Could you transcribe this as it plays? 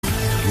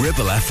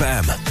Ribble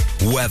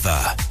FM.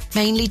 Weather.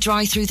 Mainly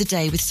dry through the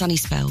day with sunny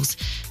spells,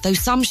 though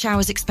some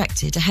showers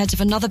expected ahead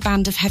of another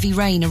band of heavy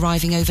rain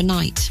arriving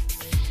overnight.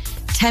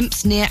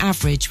 Temps near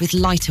average with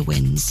lighter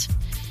winds.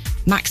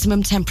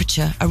 Maximum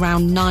temperature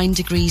around 9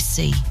 degrees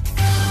C.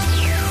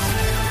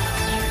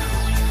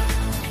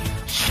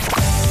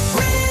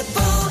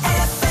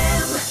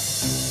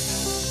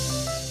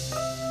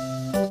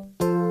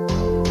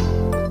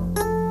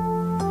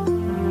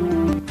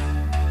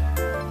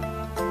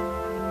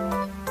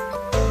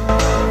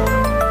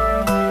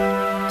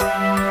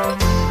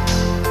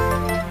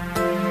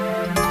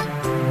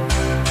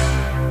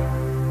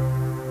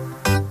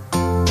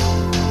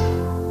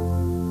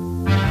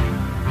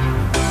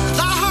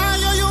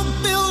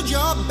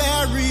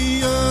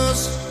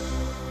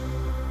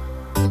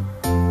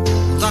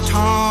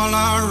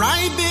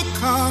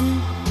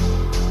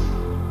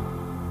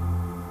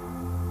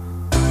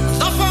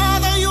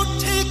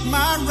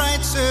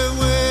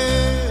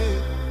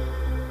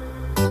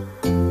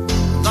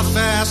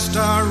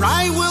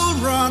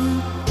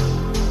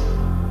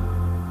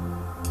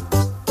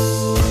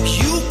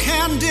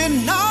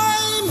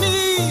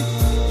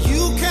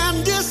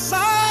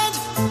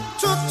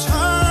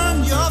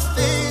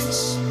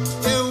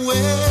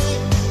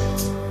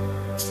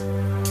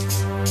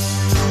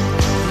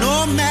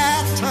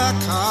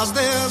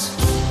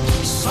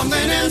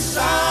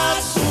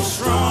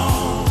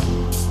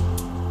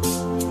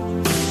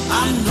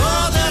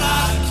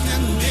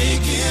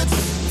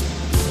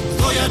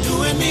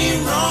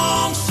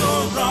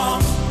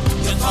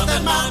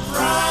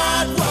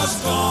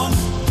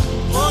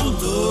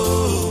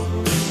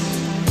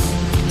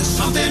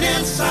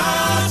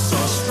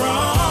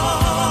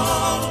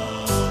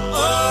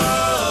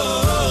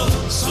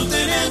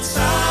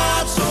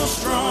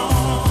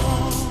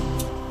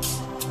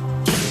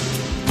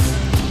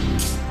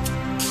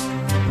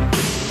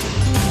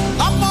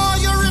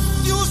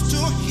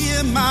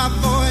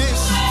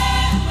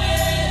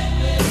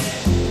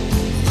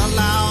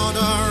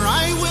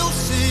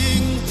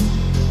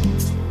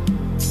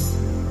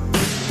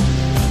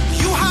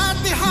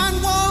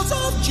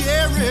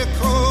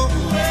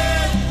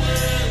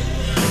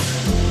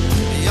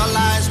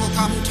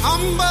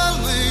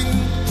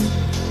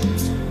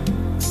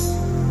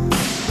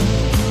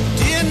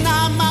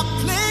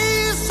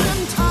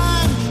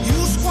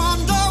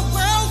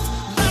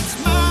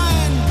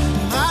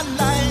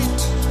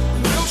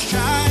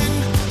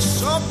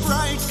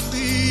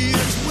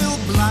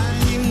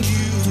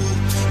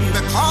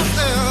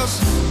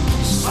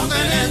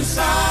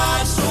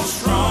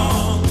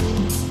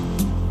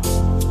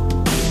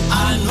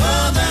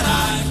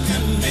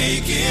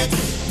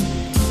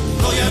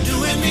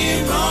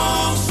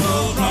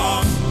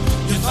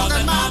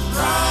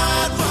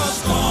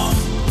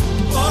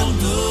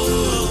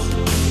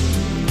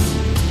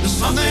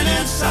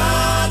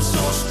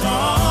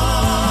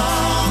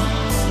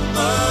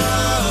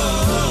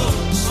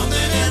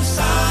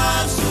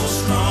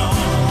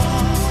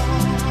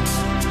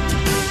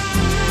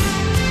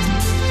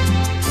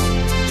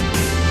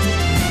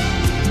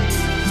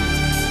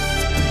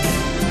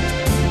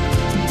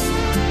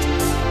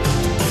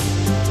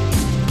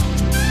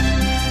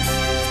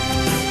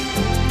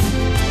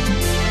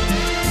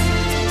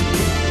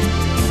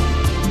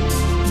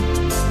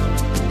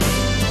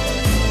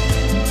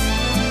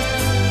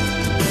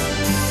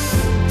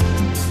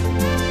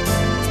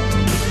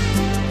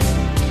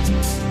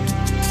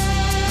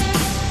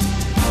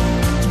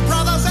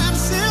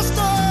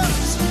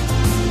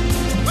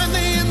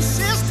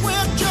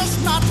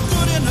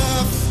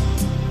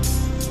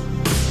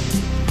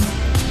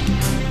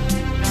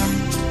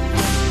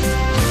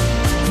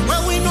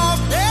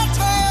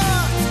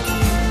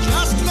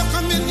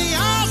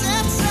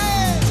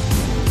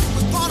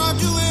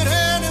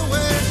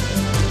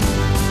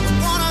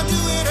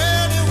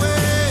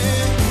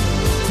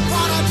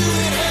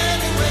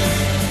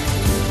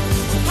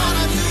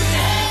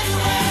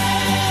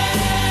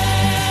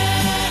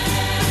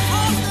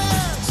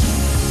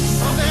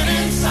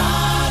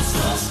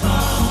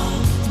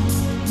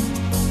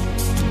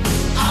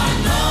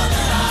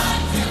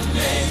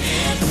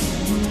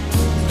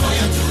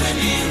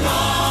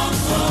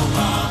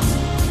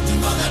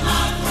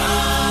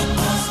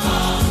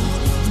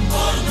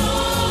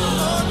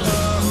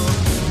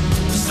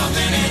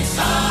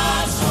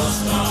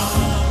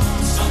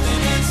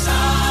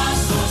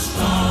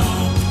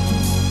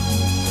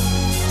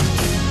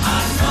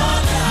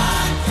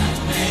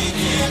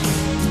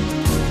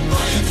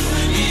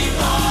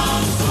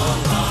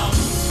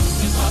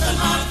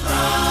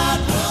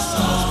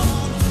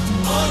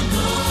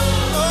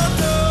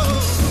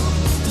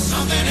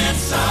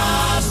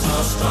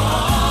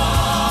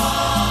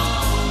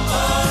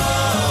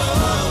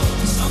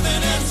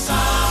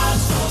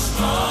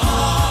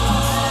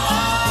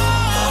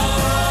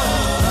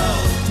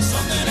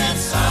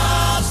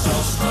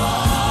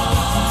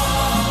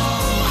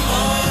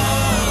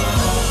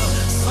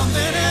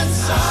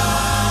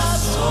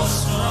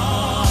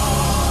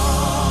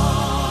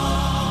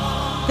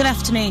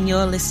 afternoon,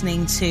 you're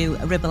listening to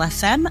Ribble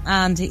FM,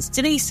 and it's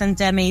Denise and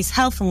Demi's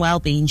Health and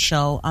Wellbeing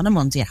Show on a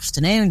Monday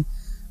afternoon.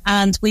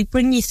 And we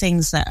bring you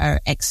things that are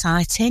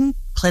exciting,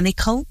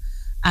 clinical,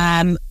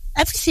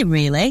 everything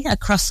really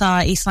across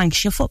our East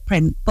Lancashire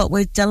footprint. But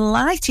we're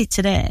delighted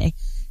today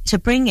to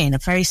bring in a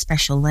very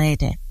special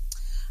lady.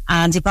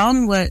 And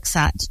Yvonne works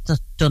at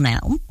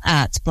Dunelm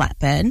at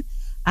Blackburn,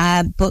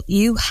 but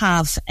you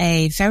have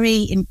a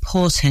very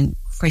important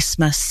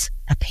Christmas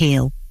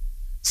appeal.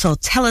 So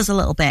tell us a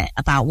little bit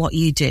about what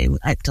you do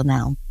at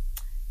Dunelm.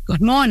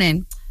 Good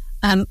morning.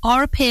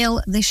 Our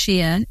appeal this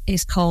year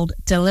is called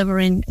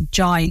Delivering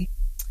Joy.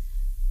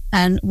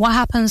 And what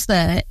happens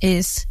there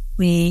is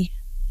we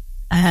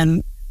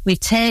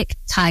take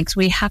tags.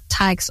 We have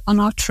tags on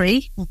our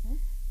tree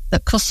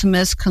that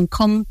customers can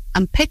come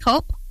and pick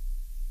up,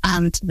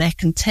 and they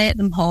can take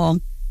them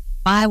home,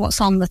 buy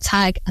what's on the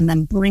tag, and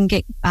then bring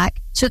it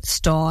back to the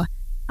store,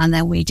 and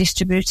then we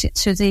distribute it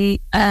to the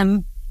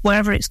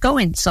wherever it's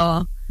going.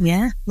 So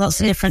yeah, lots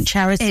of different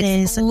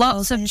charities.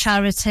 Lots of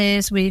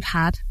charities. We've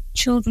had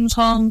children's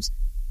homes,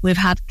 we've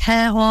had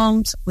care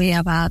homes, we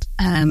have had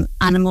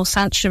animal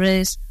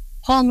sanctuaries,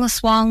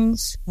 homeless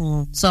ones.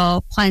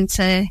 So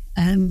plenty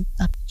of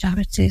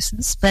charities.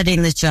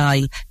 Spreading the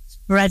joy.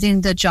 Spreading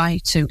the joy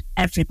to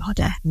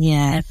everybody.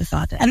 Yeah.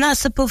 Everybody. And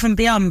that's above and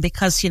beyond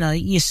because, you know,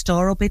 your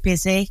store will be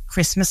busy,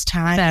 Christmas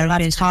time, Very you'll have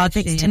busy,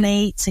 targets to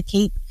meet to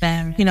keep,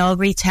 you know,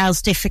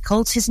 retail's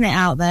difficult, isn't it,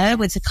 out there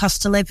with the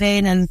cost of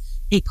living and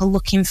people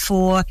looking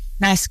for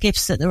nice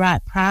gifts at the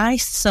right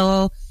price.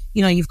 So,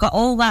 you know, you've got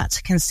all that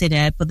to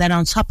consider, but then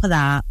on top of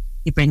that,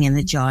 you bring in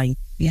the joy.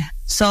 Yeah.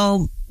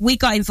 So we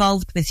got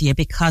involved with you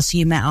because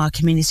you met our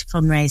community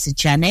fundraiser,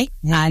 Jenny.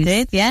 I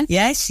did, yeah.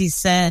 Yeah,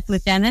 she's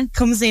with Jenny.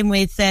 Comes in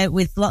with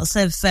lots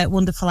of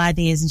wonderful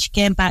ideas, and she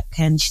came back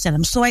and she said,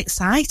 I'm so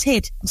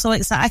excited.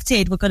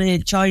 We're going to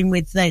join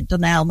with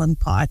Dunelm and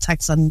put our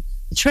tags on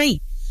the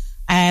tree.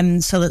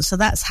 So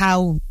that's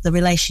how the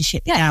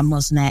relationship began,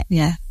 wasn't it?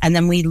 Yeah. And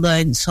then we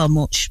learned so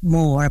much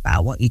more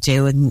about what you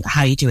do and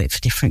how you do it for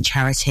different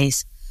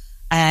charities.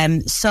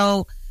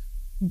 So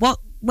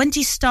when did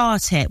you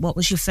start it? What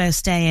was your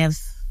first day of?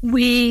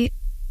 We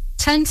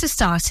tend to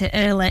start it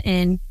early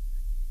in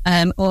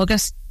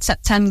August,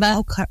 September.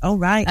 Okay. Oh,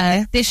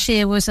 right. This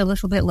year was a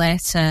little bit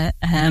later.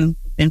 Been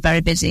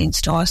very busy in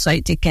store, so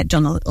it did get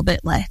done a little bit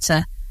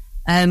later.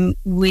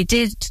 We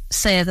did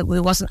say that we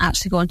wasn't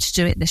actually going to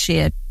do it this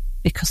year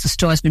because the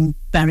store has been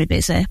very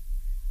busy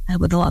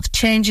with a lot of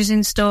changes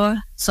in store.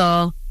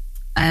 So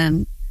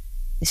they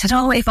said,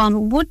 oh,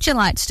 Yvonne, would you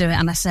like to do it?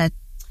 And I said,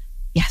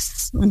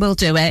 yes, we'll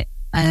do it.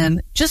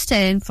 Just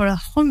aim for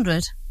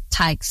 100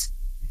 tags.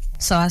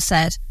 So I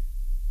said,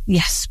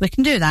 yes, we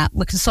can do that.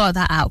 We can sort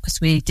that out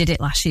because we did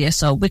it last year,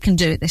 so we can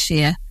do it this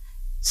year.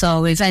 So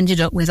we've ended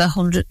up with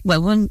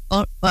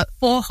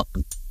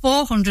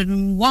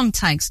 401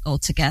 tags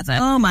altogether.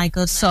 Oh my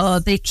goodness. So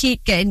they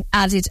keep getting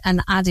added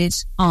and added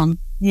on.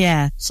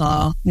 Yeah.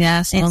 So,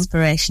 yeah. So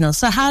inspirational.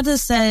 So how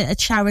does a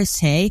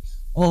charity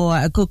or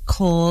a good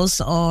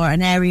cause or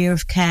an area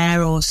of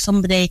care or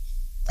somebody,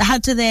 how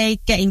do they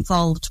get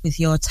involved with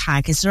your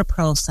tag? Is there a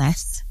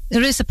process?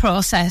 There is a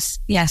process,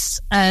 yes.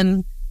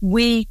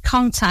 We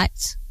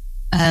contact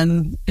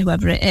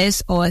whoever it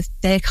is, or if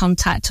they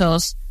contact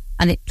us,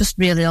 and it just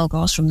really all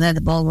goes from there.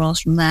 The ball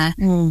rolls from there.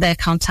 They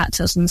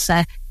contact us and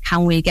say,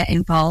 can we get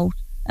involved?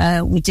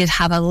 We did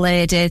have a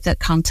lady that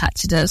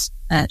contacted us,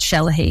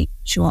 Shelley Heat,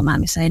 she won't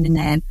mind me saying her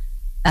name.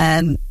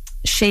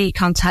 She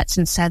contacted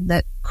and said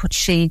that could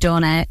she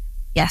donate?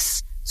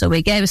 Yes. So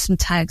we gave her some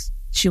tags.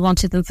 She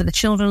wanted them for the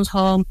children's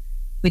home.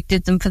 We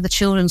did them for the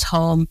children's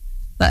home,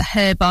 but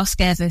her boss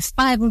gave her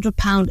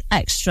 £500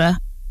 extra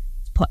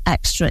to put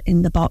extra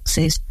in the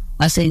boxes,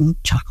 as in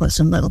chocolates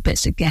and little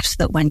bits of gifts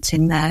that went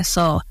in there.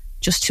 So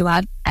just to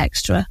add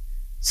extra.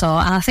 So,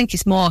 and I think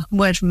it's more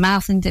word of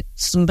mouth, and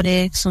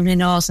somebody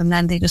knows, and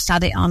then they just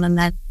add it on, and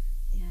then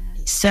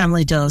it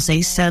certainly does.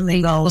 It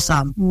certainly goes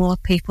on. More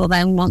people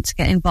then want to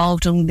get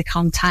involved and they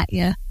contact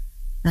you.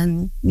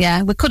 And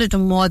yeah, we could have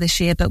done more this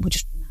year, but we're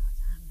just running out of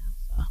time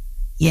now. So.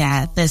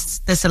 Yeah,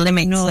 there's a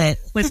limit to it.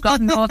 We've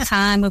got no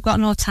time. We've got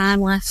no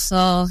time left.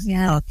 So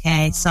yeah.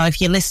 Okay. So if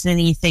you're listening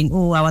and you think,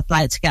 oh, I would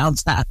like to get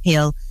onto that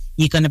appeal,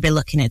 you're going to be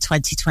looking at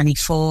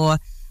 2024.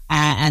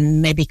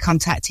 And maybe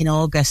contacting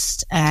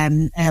August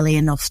early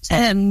enough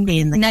to be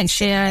in the next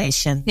year.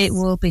 It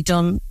will be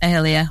done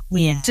earlier.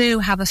 We do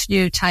have a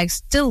few tags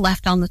still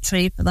left on the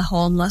tree for the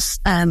homeless,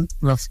 the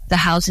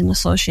Housing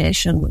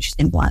Association, which is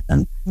in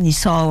Blackburn.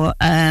 So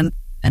if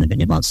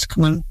anybody wants to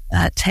come and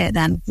take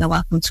them, they're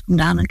welcome to come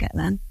down and get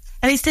them.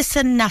 And is this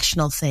a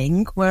national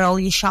thing where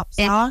all your shops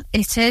are?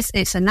 It is.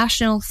 It's a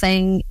national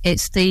thing.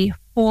 It's the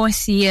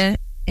 4th year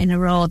in a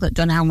row that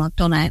Dunelm have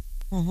done it.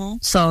 Mm-hmm.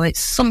 So it's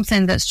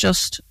something that's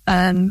just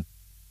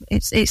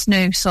it's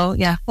new. So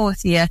yeah,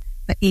 4th year,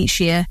 but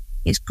each year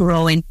it's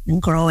growing and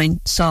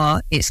growing. So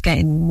it's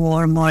getting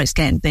more and more. It's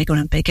getting bigger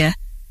and bigger.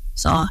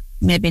 So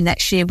maybe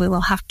next year we will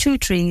have 2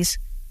 trees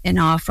in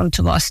our front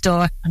of our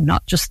store and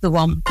not just the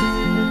one.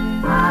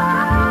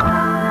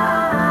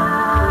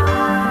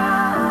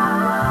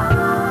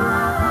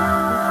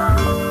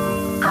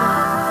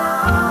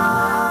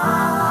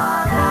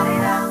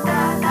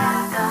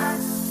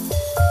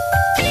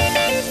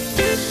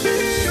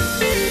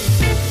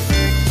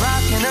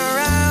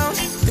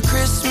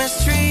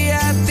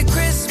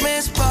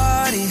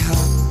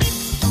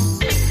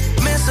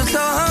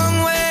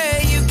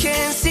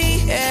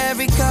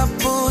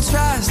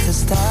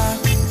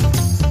 stop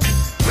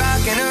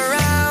rocking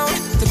around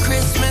the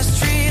Christmas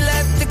tree.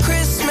 Let the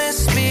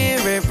Christmas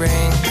spirit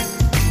ring.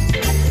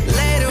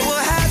 Later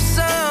we'll have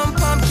some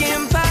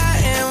pumpkin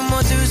pie and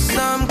we'll do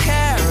some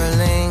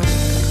caroling.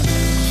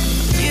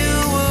 You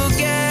will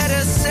get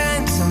a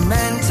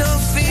sentimental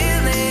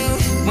feeling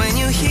when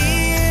you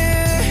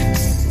hear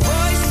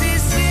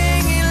voices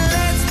singing,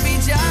 let's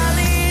be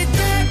jolly.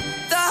 Deck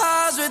the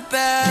halls with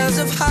bells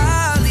of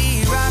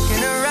holly, rocking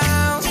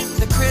around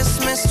the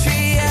Christmas tree.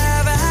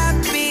 Have a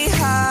happy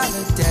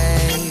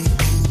holiday.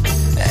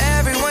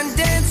 Everyone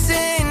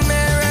dancing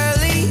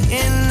merrily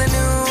in the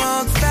new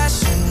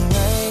old-fashioned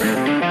way.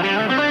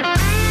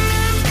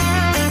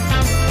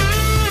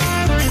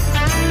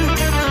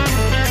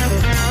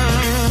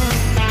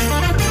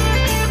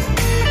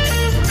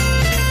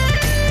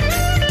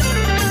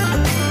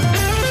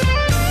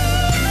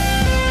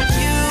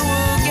 You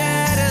will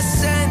get a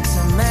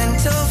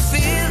sentimental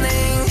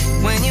feeling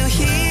when you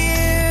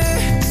hear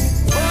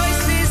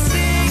voices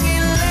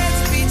singing,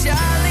 let's be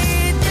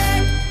jolly.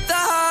 Deck the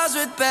halls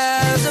with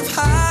bells of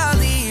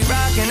holly,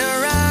 rocking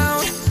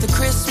around the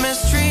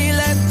Christmas tree.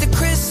 Let the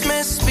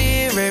Christmas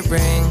spirit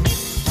ring.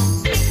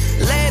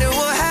 Later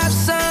we'll have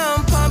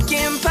some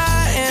pumpkin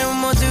pie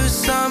and we'll do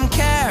some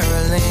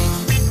caroling.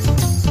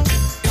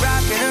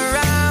 Rocking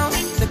around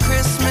the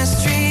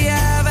Christmas tree.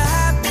 Have a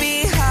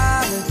happy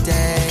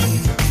holiday.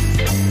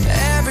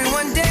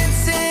 Everyone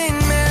dancing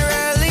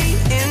merrily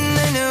in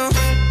the new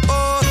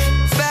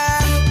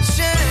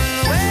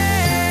old-fashioned way.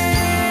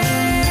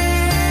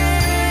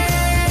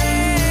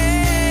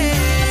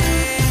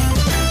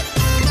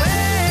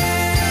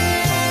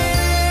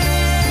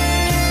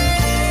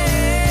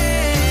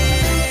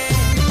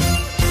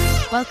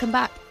 Welcome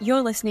back.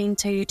 You're listening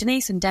to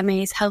Denise and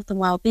Demi's Health and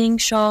Wellbeing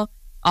Show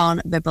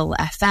on Ribble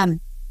FM.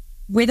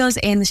 With us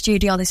in the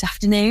studio this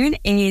afternoon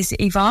is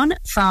Yvonne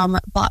from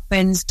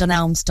Blackburn's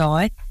Dunelm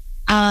store,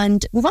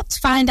 and we want to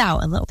find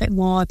out a little bit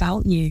more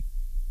about you.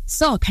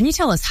 So, can you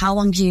tell us how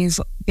long you've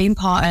been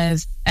part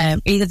of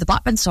either the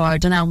Blackburn store or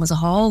Dunelm as a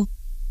whole?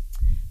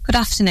 Good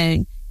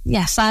afternoon.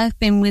 Yes, I've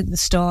been with the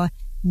store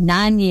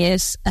 9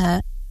 years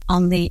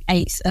on the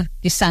 8th of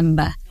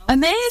December.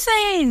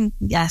 Amazing!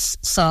 Yes,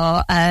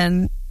 so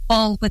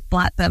all with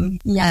Blackburn.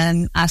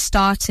 I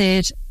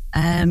started,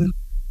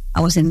 I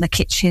was in the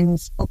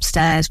kitchens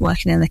upstairs,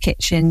 working in the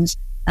kitchens,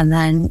 and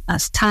then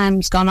as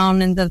time's gone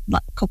on in the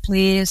couple of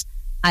years,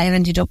 I have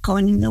ended up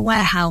going in the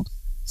warehouse.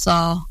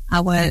 So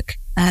I work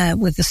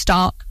with the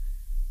stock,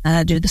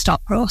 do the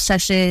stock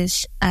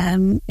processes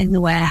in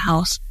the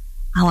warehouse.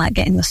 I like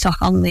getting the stock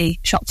on the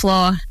shop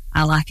floor.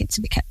 I like it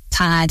to be kept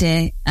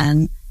tidy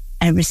and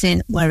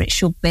everything where it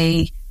should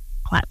be.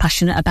 Quite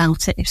passionate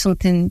about it. If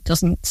something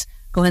doesn't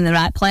go in the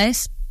right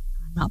place,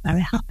 I'm not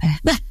very happy.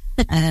 But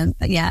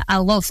yeah, I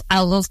love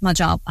my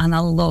job and I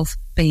love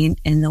being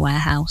in the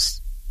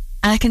warehouse.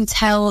 And I can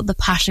tell the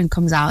passion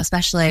comes out,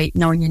 especially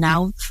knowing you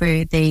now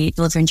through the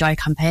Deliver and Joy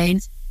campaign.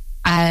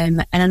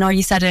 And I know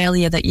you said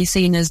earlier that you're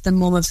seen as the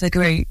mum of the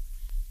group.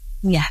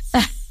 Yes.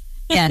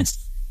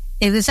 Yes.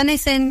 If there's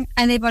anything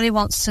anybody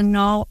wants to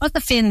know, or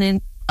they're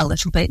feeling a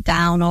little bit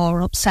down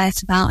or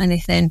upset about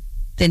anything,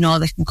 they know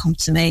they can come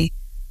to me.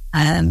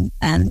 And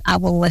I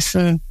will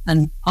listen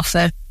and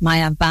offer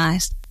my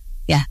advice.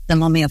 Yeah, the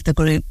mummy of the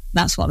group.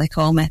 That's what they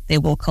call me. They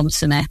will come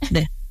to me.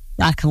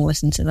 I can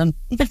listen to them.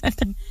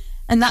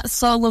 And that's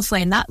so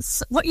lovely. And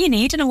that's what you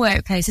need in a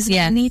workplace, isn't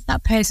it? You need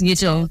that person you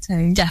to go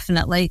to.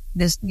 Definitely.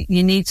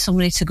 You need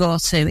somebody to go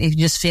to if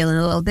you're just feeling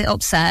a little bit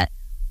upset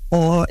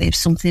or if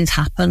something's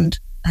happened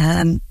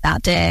that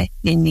day.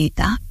 You need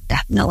that.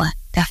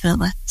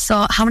 Definitely.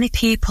 So how many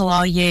people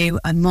are you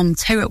a mum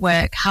to at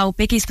work? How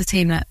big is the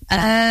team? At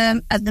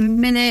the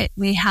minute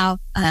we have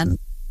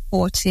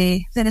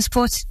 40, then it's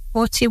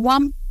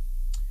 41.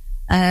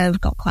 We've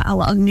got quite a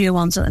lot of new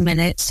ones at the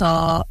minute,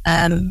 so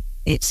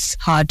it's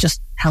hard just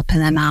helping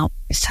them out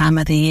this time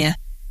of the year,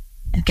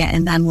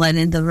 getting them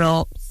learning the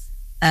ropes.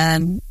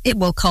 It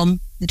will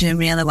come. They're doing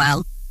really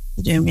well,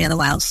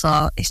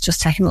 so it's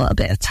just taking a little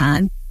bit of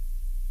time.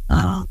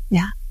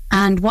 Yeah.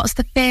 And what's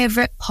the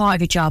favourite part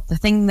of your job? The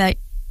thing that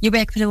you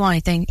wake up in the morning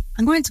and think,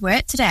 I'm going to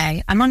work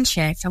today, I'm on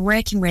shift, I'm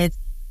working with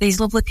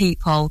these lovely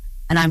people,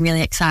 and I'm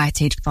really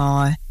excited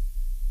for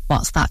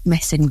what's that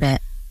missing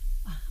bit?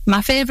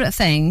 My favourite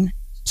thing,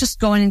 just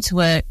going into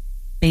work,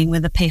 being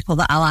with the people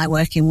that I like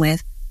working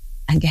with,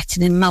 and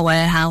getting in my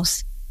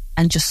warehouse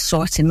and just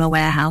sorting my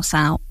warehouse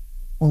out.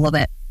 Love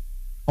it.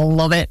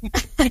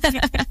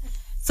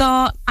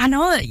 So I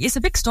know that it's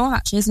a big store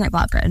actually, isn't it,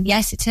 Blackburn?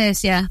 Yes, it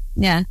is, yeah.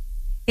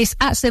 It's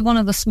actually one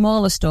of the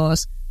smaller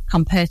stores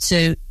compared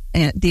to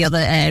the other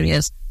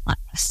areas, like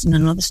Preston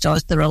and other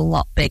stores. They're a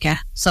lot bigger.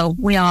 So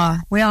we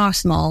are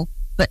small,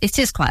 but it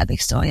is quite a big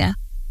store, yeah.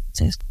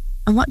 It is.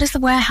 And what does the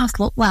warehouse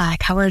look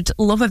like? I would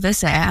love a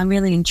visit. I'm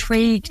really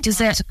intrigued. Does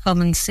it to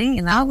come and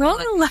see?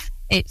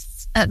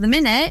 It's at the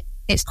minute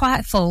it's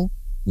quite full.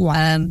 We've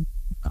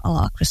got a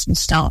lot of Christmas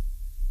stock,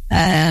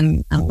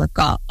 and we've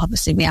got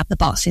obviously we have the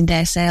Boxing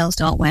Day sales,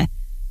 don't we?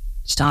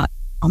 Start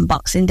on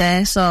Boxing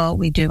Day, so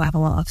we do have a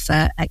lot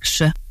of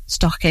extra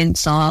stocking,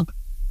 so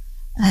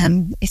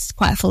it's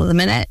quite full at the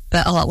minute,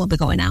 but a lot will be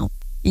going out.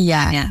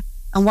 Yeah.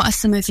 And what are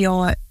some of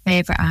your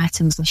favourite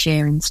items this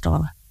year in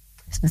store?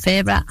 My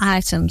favourite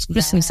items,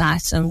 Christmas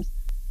items.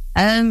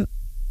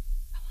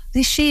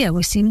 This year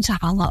we seem to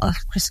have a lot of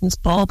Christmas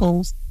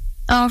baubles.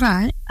 All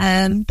right.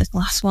 The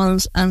glass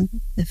ones, and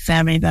they're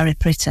very, very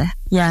pretty.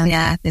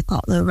 Yeah, they've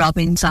got the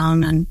robins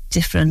on and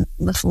different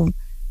little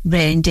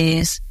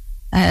reindeers.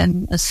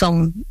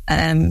 Some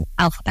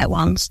alphabet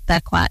ones, they're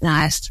quite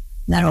nice.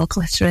 They're all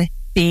glittery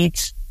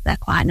beads. They're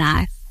quite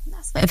nice.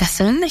 That's a bit of a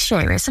thing this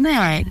year, isn't it?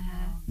 Right?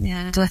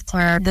 Yeah.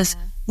 Glitter. There's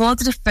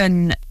loads of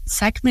different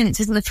segments,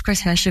 isn't there, for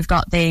Christmas? You've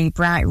got the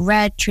bright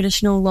red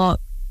traditional look,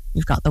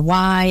 you've got the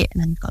white,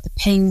 and then you've got the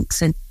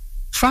pinks, and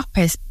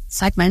proper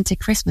segmented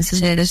Christmas,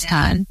 isn't it, this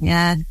time?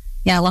 Yeah,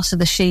 lots of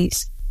the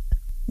sheets,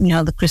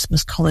 the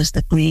Christmas colours,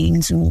 the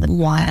greens and the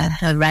white,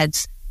 the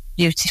reds,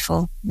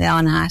 beautiful. They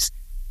are nice,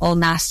 all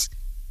nice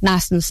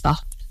and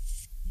soft.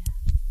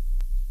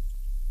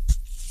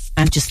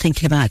 I'm just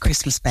thinking about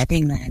Christmas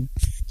bedding then.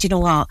 Do you know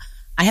what?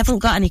 I haven't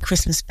got any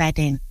Christmas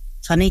bedding,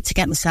 so I need to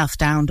get myself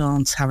down,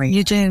 don't I?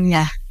 You do,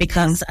 yeah.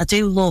 Because I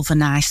do love a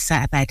nice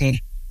set of bedding,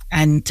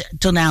 and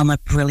Dunelm are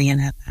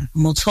brilliant at that.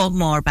 And we'll talk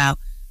more about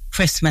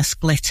Christmas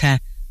glitter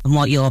and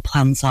what your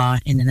plans are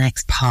in the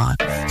next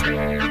part.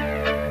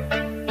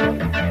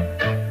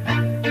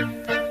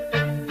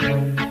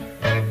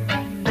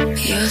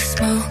 Your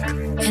smoke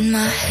in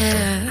my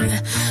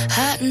hair,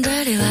 hot and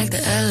dirty like the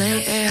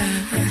LA air.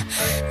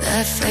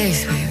 That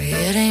face, baby,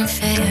 it ain't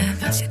fair,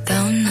 but you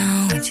don't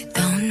know what you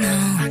don't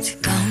know, what you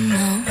don't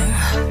know.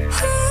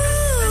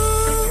 Ooh,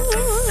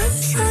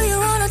 so you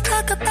wanna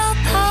talk about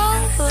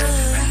power?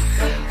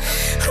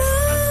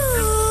 Ooh,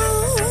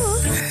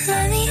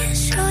 let me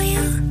show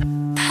you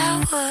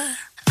power.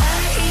 I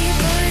eat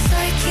boys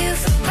like you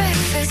for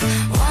breakfast,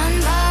 one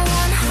by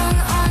one hung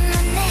on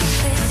my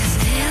necklace.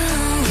 They'll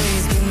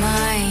always be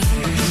mine,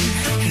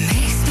 it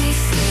makes me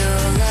feel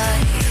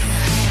alive.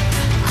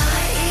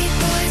 I eat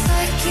boys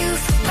like you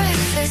for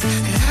breakfast,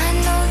 and I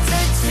know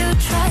that you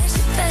try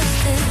your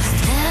bestest.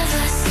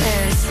 Never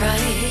said it's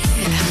right,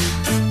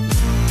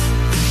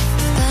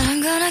 but I'm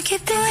gonna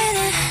keep doing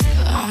it.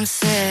 I'm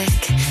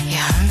sick,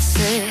 yeah I'm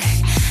sick,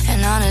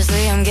 and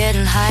honestly I'm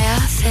getting high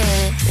off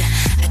it.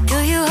 I do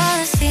you all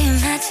the same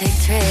magic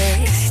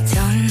tricks. You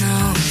don't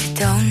know,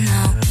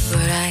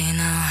 but I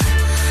know.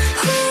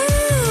 Ooh,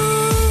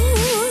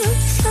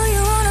 so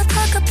you wanna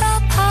talk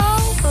about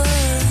power?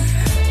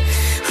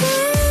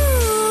 Ooh,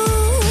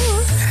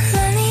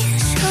 let me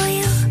show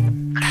you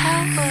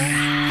power.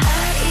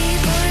 I eat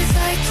boys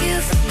like you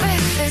for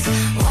breakfast,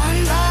 one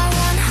by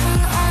one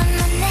hung on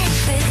my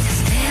necklace.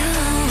 They'll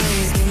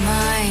always be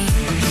mine,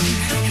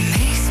 it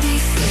makes me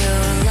feel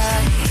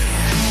alive.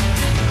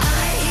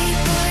 I eat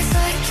boys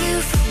like you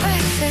for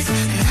breakfast,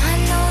 and I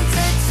know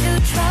that you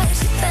try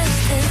your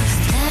bestest.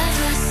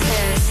 Never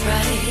said it's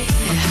right,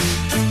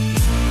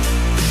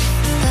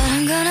 but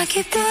I'm gonna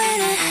keep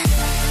doing it.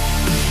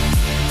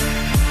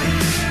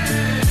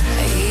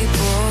 I eat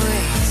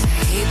boys,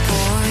 I eat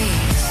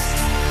boys.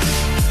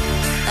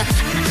 I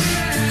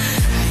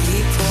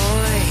eat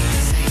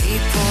boys, I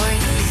eat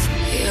boys.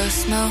 Your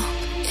smoke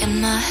in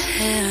my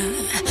hair,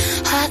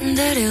 hot and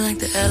dirty like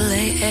the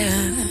LA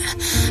air.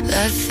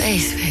 That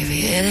face,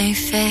 baby, it ain't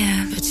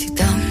fair, but you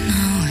don't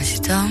know what you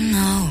don't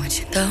know, what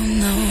you don't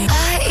know.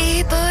 I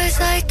eat boys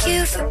like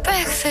you for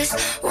breakfast,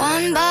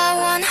 one by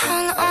one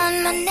hung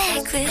on my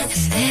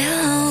necklace.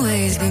 They'll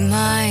always be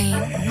mine,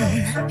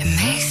 it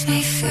makes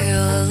me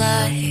feel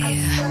alive.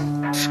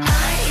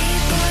 I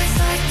eat boys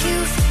like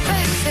you for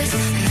breakfast,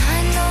 and I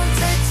know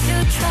that you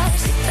try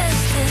your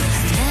bestest.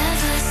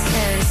 Never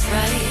said it's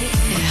right,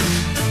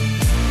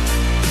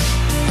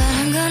 but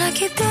I'm gonna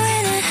keep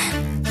doing it.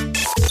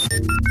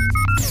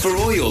 For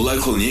all your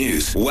local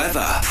news,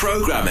 weather,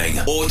 programming,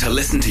 or to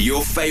listen to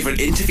your favourite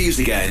interviews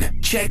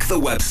again, check the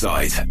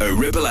website at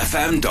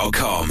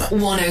ribblefm.com.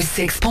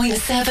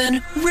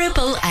 106.7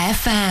 Ribble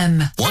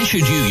FM. Why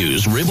should you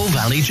use Ribble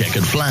Valley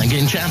Checkered Flag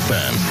in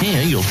Chatburn?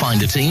 Here you'll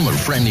find a team of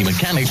friendly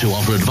mechanics who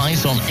offer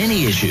advice on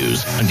any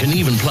issues and can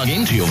even plug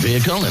into your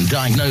vehicle and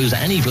diagnose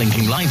any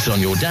blinking lights on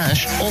your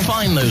dash or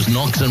find those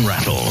knocks and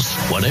rattles.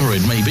 Whatever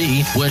it may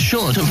be, we're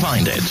sure to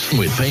find it.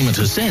 With Payment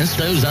Assist,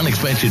 those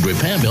unexpected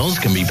repair bills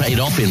can be paid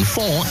off in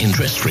 4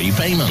 interest-free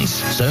payments,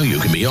 so you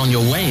can be on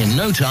your way in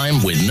no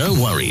time with no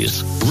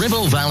worries.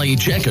 Ribble Valley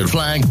Checkered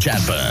Flag,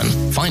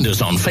 Chatburn. Find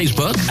us on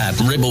Facebook at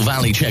Ribble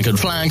Valley Checkered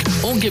Flag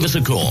or give us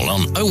a call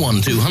on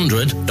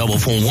 01200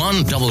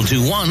 441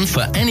 221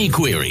 for any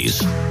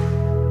queries.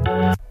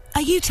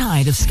 Are you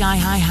tired of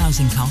sky-high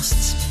housing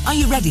costs? Are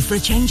you ready for a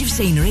change of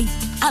scenery?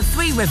 At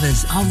Three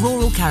Rivers, our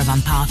rural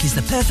caravan park is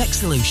the perfect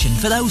solution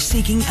for those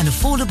seeking an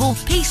affordable,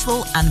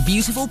 peaceful and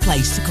beautiful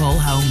place to call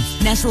home.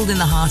 Nestled in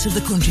the heart of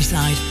the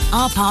countryside,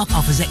 our park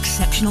offers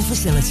exceptional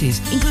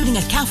facilities, including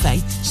a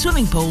cafe,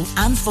 swimming pool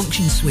and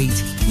function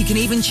suite. You can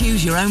even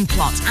choose your own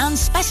plot and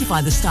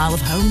specify the style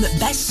of home that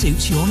best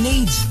suits your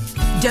needs.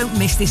 Don't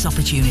miss this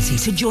opportunity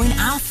to join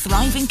our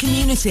thriving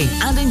community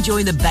and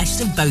enjoy the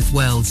best of both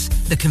worlds.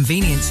 The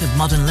convenience of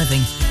modern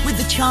living with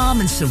the charm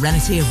and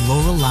serenity of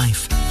rural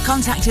life.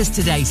 Contact us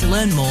today to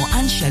learn more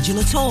and schedule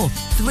a tour.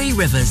 3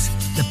 Rivers.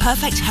 The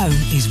perfect home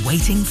is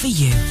waiting for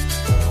you.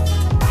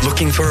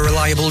 Looking for a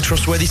reliable,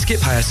 trustworthy skip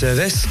hire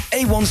service?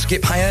 A1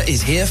 Skip Hire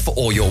is here for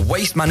all your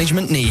waste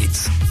management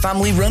needs.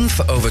 Family run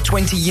for over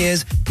 20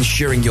 years,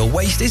 ensuring your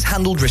waste is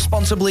handled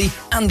responsibly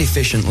and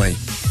efficiently.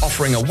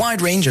 Offering a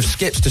wide range of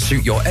skips to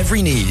suit your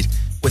every need,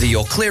 whether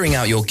you're clearing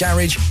out your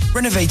garage,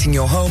 renovating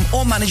your home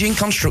or managing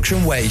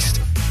construction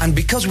waste. And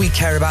because we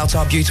care about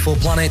our beautiful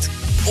planet,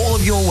 all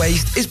of your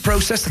waste is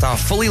processed at our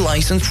fully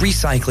licensed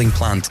recycling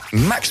plant,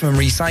 maximum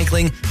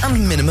recycling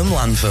and minimum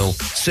landfill,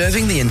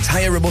 serving the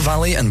entire Ribble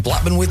Valley and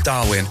Blackburn with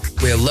Darwen.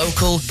 We're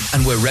local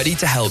and we're ready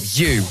to help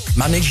you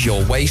manage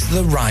your waste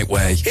the right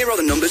way. Here are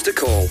the numbers to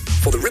call.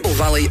 For the Ribble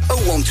Valley,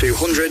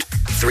 01200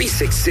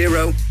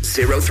 360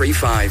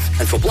 035.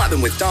 And for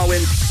Blackburn with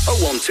Darwen,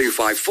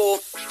 01254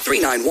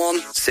 391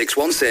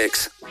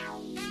 616.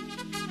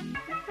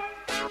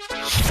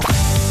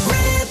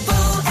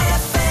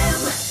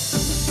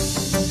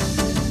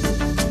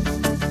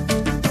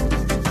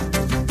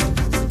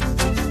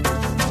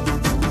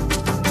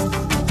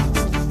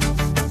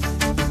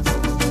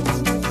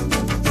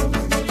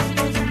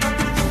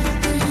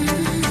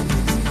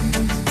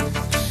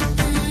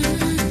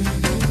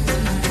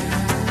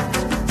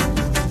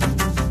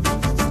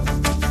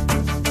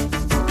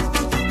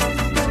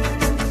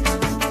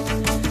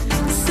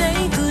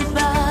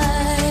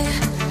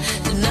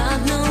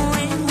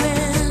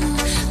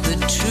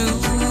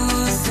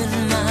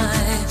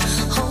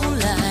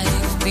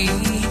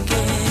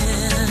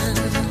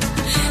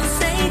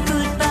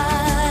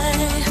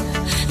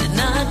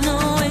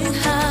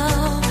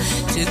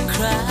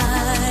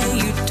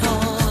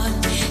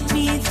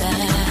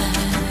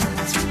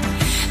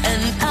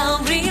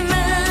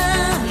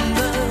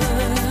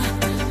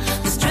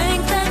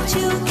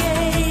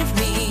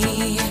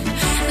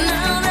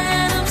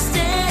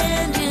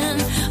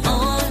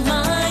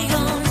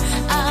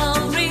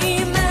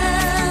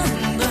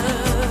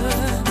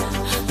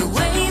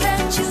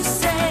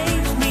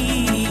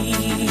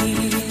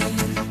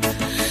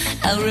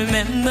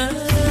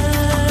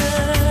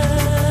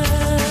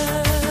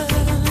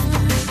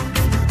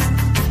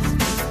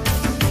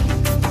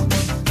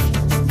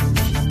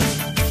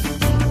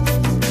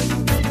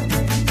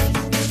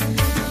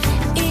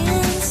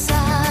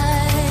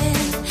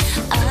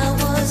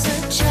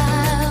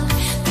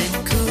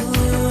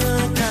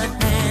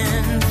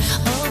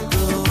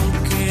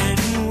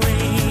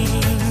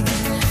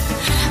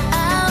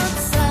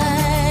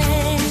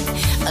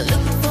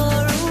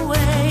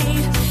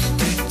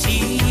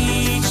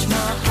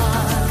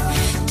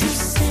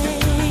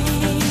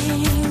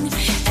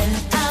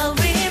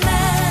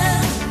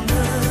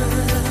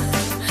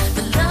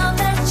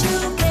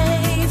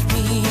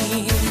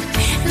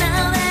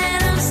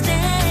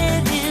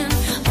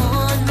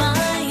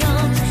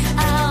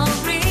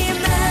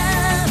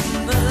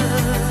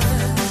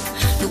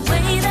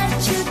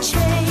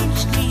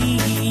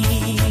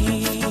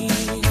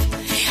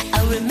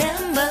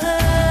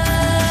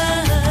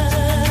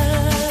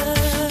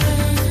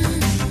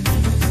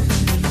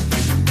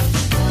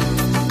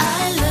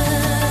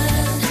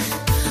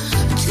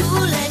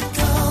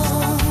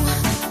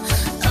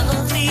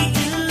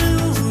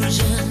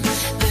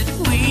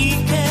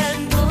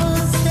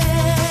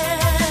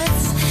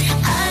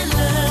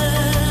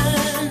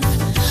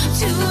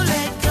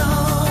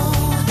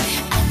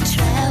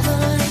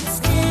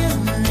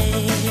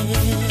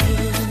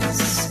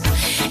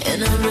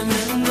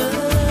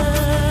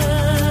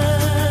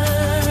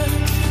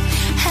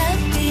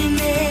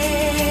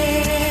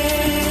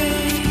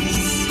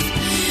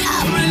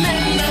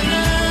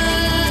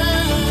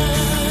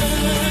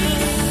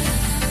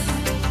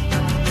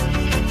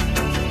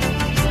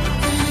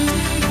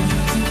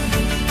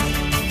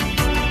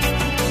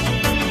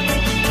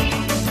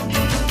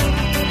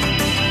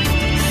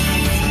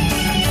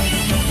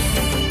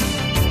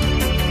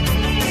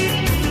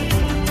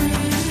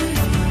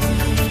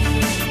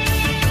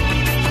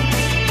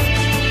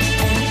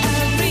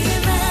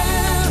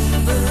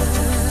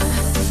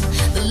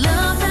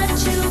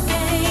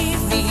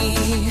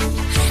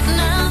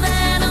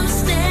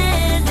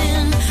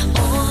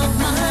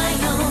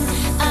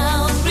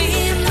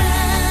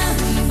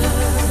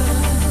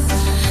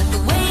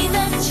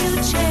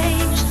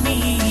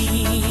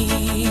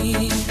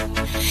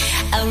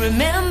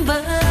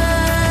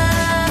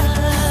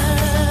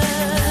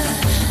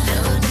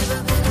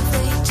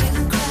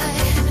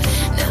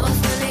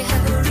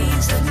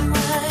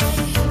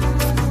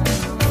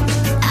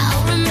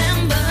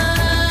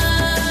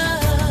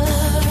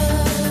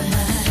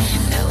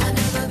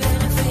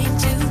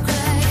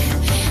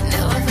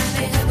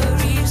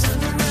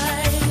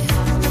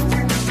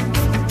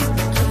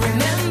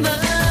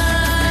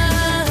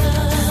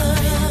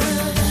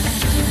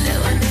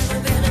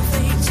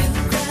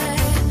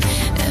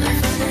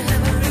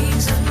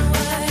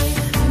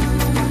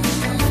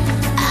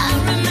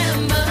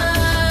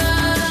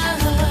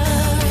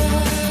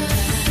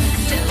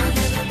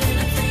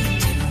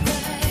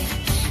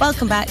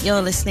 Welcome back.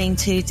 You're listening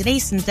to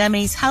Denise and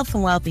Demi's Health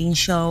and Wellbeing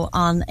Show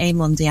on a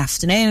Monday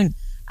afternoon.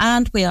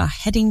 And we are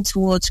heading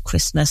towards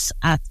Christmas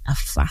at a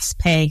fast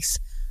pace.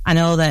 I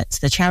know that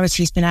the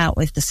charity's been out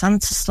with the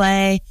Santa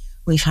sleigh.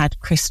 We've had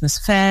Christmas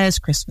fairs,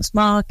 Christmas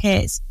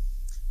markets.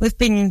 We've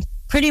been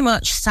pretty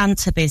much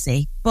Santa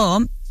busy,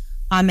 but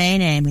our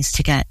main aim is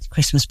to get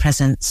Christmas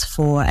presents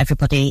for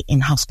everybody in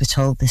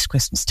hospital this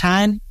Christmas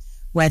time,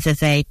 whether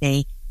they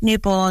be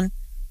newborn,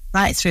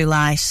 right through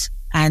life,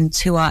 and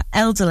to our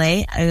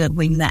elderly.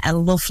 We met a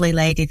lovely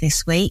lady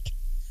this week,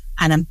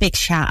 and a big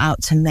shout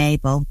out to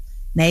Mabel.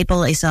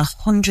 Mabel is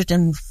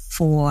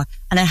 104,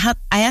 and I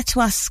had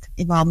to ask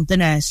Yvonne, the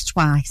nurse,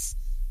 twice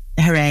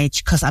her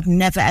age, because I've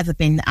never ever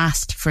been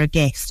asked for a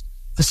gift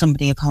for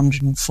somebody of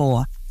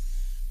 104.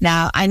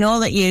 Now, I know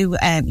that you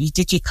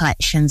did your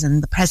collections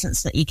and the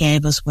presents that you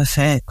gave us were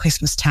for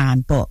Christmas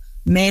time, but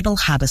Mabel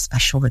had a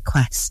special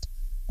request,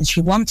 and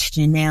she wanted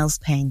a nails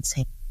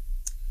painting.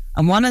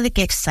 And one of the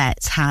gift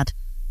sets had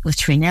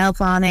glittery nail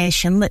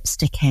varnish and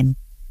lipstick in.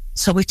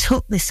 So we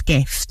took this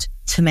gift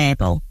to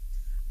Mabel,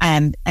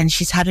 and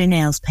she's had her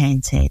nails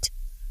painted,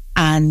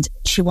 and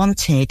she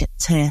wanted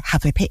to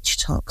have a picture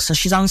took. So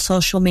she's on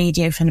social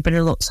media. If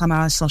anybody looks on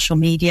our social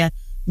media,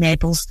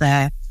 Mabel's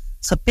there.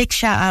 So big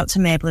shout out to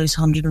Mabel, who's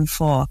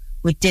 104.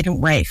 We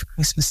didn't wait for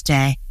Christmas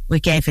Day. We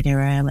gave it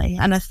her early.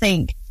 And I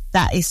think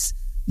that is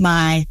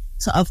my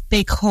sort of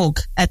big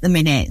hug at the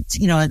minute.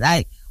 You know,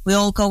 we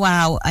all go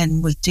out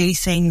and we do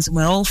things, and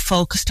we're all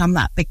focused on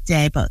that big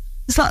day. But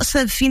there's lots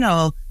of, you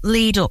know,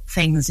 lead up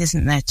things,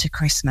 isn't there, to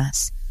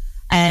Christmas?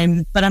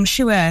 But I'm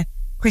sure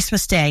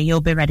Christmas Day,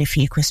 you'll be ready for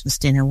your Christmas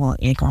dinner,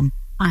 won't you, Gom?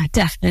 I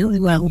definitely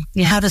will.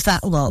 Yeah. How does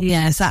that look?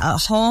 Yeah. Is that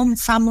at home,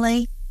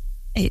 family?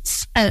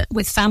 It's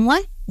with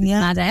family.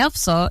 Yeah. My day off,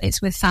 so it's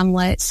with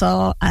family.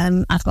 So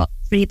I've got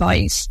 3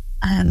 boys,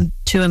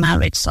 2 are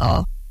married,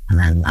 so, and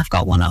then I've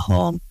got 1 at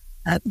home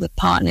with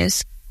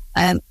partners.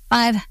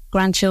 5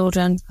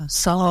 grandchildren.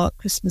 So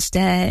Christmas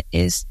Day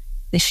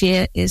this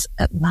year is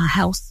at my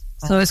house.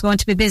 So it's going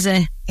to be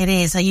busy. It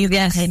is. Are you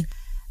getting?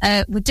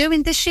 We're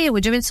doing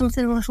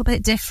something a little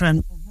bit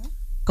different. Mm-hmm.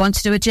 Going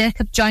to do a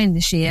Jacob join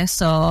this year.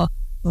 So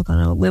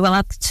we will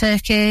have the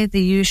turkey,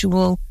 the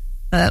usual.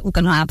 We're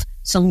going to have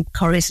some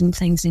curries and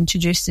things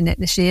introduced in it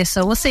this year.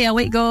 So we'll see how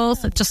it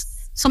goes. Just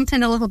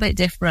something a little bit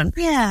different.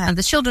 Yeah. And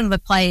the children were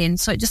playing,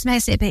 so it just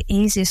makes it a bit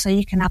easier. So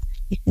you can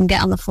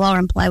get on the floor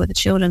and play with the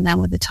children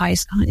then with the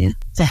toys, can't you?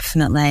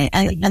 Definitely.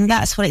 And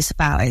that's what it's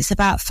about. It's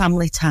about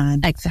family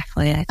time.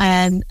 Exactly. Yeah.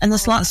 And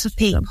there's lots of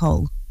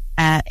people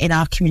in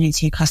our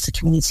community, across the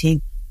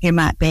community, who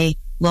might be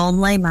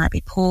lonely, might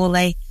be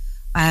poorly,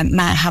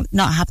 might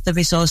not have the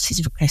resources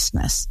for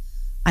Christmas.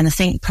 And I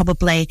think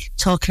probably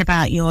talking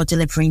about your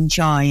delivering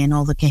joy and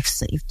all the gifts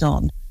that you've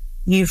done,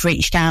 you've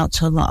reached out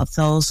to a lot of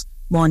those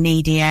more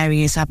needy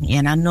areas, haven't you?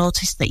 And I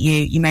noticed that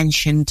you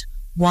mentioned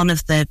one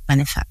of the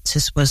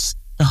benefactors was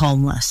the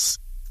homeless.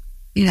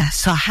 Yeah.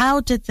 So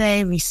how did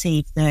they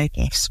receive their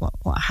gifts?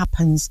 What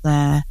happens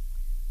there?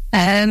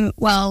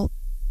 Well,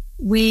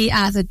 we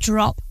either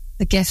drop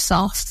the gifts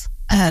off,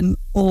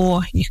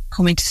 or you can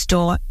come into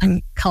store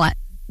and collect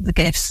the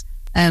gifts.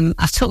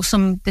 I took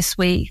some this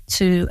week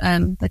to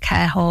the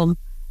care home,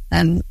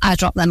 and I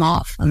dropped them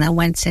off and then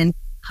went in,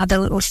 had a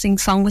little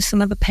sing-song with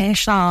some of the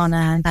patients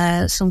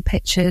and some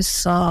pictures.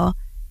 So,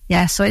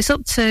 yeah, so it's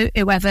up to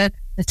whoever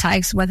the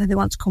tags, whether they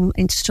want to come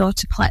into store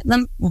to collect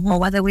them or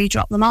whether we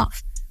drop them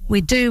off.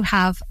 We do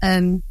have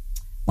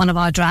one of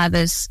our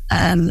drivers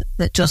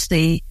that does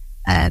the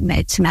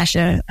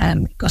made-to-measure,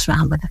 goes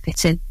around with a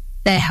fitting.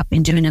 They have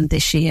been doing them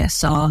this year,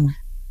 so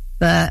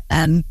but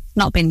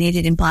not been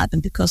needed in Blackburn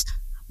because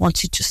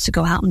wanted just to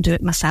go out and do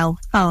it myself.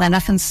 Then I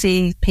can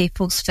see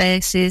people's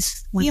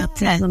faces when I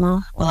take them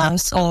off. Well, I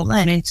was all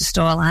into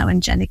store like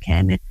when Jenny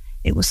came in.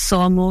 It was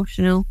so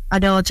emotional. I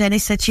know, Jenny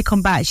said she'd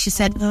come back. She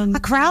said, I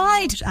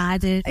cried. I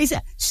did. She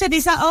said,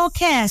 is that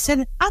okay? I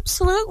said,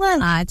 absolutely.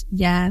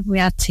 We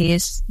had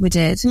tears. We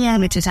did. Yeah.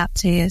 We did have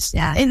tears,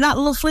 yeah. Isn't that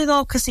lovely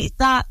though? Because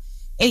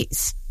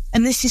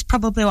and this is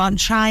probably what I'm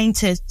trying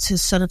to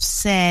sort of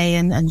say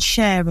and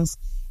share is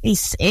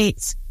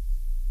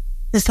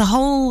there's the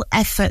whole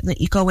effort that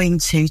you go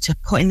into to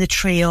putting the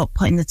tree up,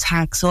 putting the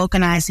tags,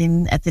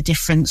 organising the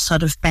different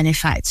sort of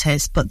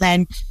benefactors. But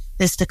then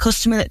there's the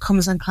customer that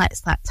comes and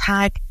collects that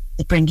tag.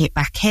 They bring it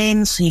back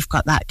in. So you've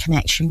got that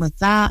connection with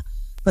that.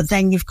 But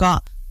then you've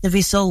got the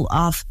result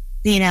of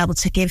being able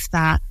to give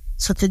that.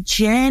 So the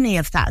journey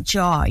of that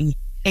joy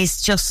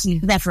is just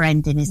never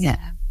ending, isn't it?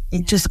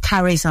 It just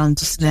carries on,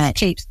 doesn't it?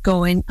 Keeps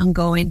going and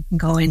going and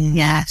going.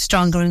 Yeah,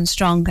 stronger and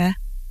stronger.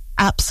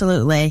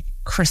 Absolutely.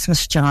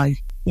 Christmas joy.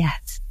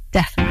 Yes,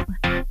 definitely.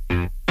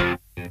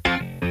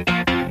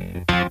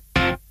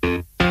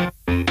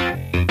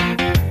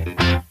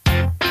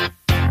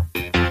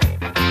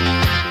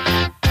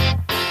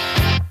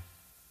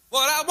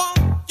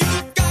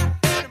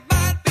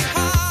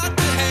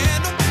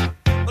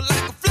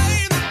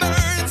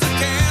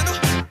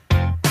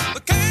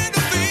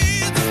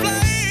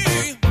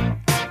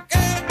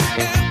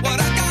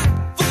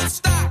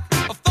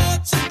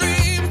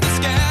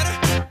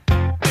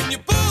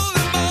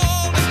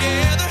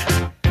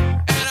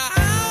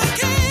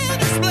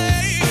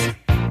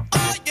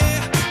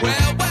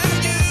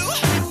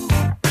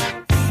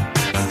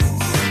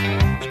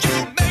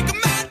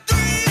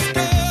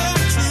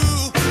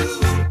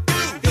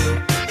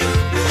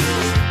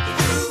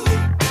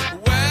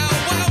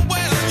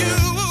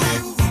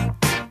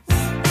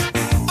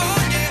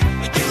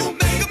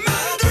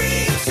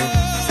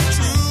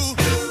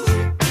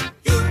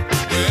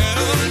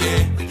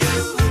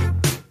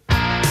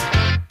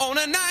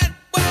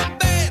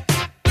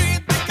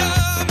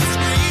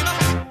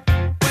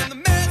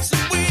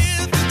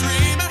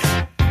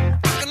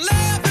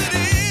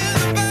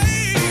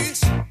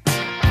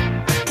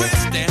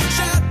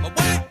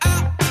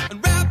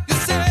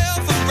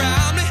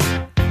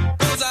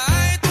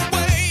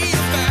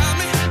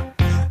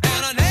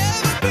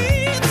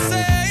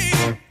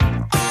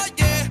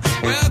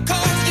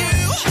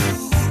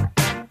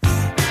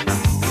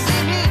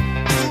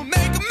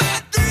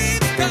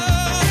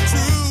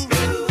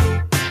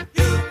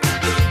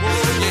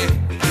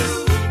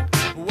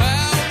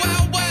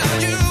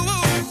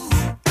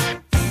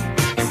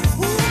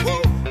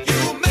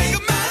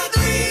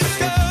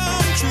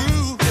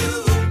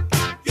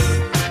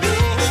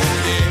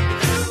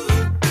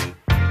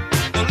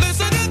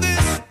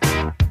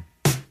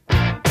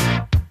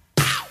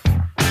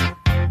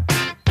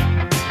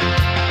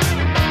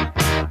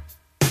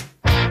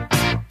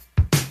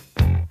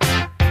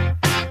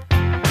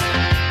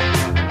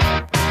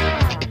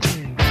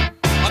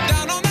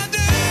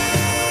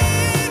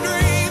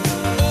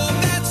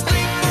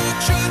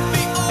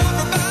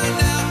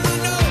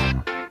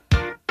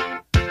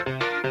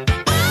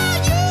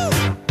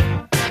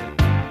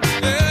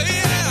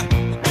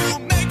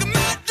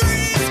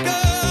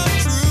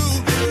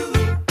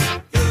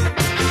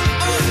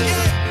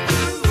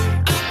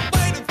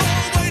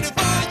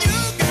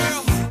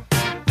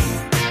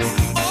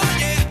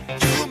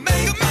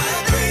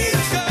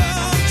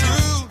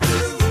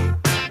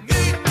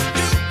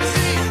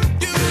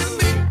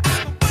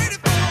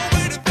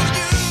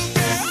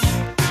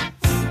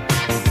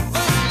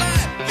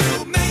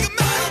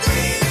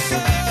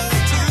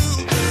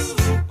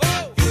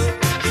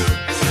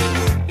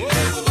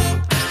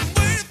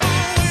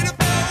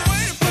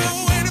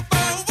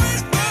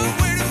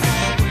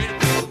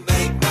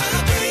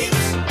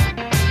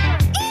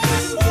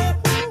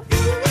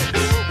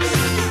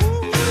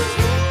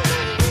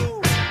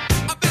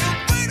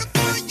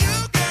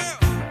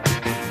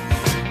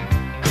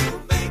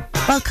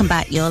 Welcome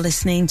back. You're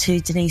listening to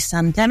Denise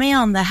and Demi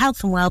on the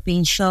Health and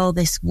Wellbeing Show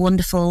this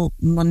wonderful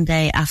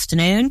Monday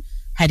afternoon,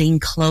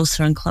 heading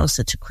closer and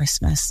closer to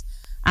Christmas.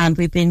 And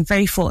we've been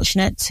very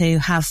fortunate to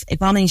have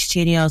Yvonne in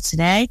studio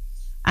today,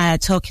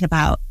 talking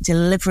about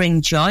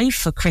delivering joy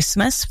for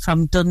Christmas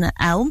from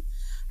Dunelm.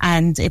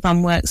 And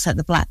Yvonne works at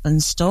the Blackburn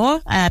store,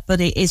 but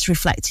it is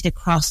reflected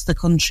across the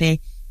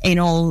country in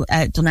all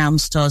Dunelm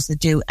stores. They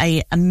do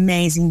an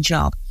amazing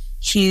job.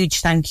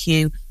 Huge thank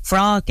you for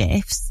our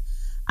gifts.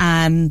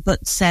 But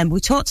we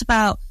talked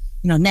about,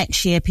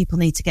 next year people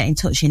need to get in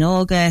touch in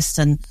August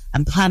and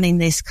planning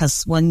this,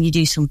 because when you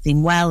do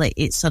something well,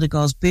 it sort of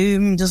goes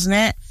boom, doesn't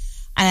it?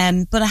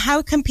 But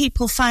how can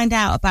people find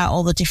out about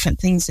all the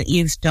different things that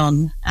you've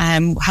done?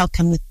 How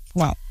can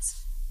what?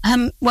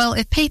 Well,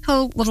 if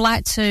people would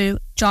like to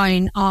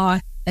join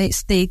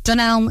it's the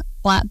Dunelm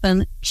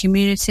Blackburn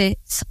Community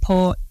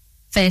Support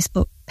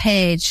Facebook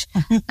page.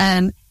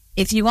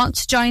 If you want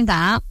to join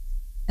that,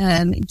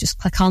 just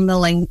click on the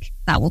link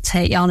that will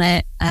take you on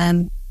it.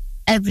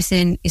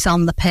 Everything is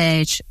on the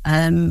page.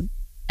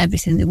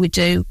 Everything that we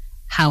do,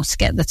 how to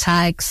get the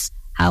tags,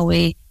 how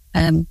we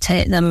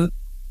take them,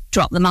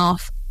 drop them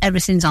off,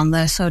 everything's on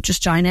there. So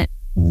just join it.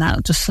 And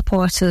that'll just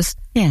support us.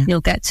 Yeah.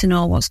 You'll get to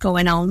know what's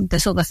going on.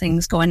 There's other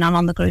things going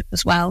on the group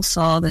as well.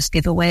 So there's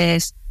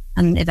giveaways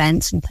and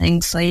events and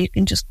things. So you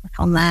can just click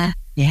on there.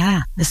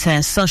 Yeah,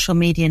 there's social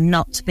media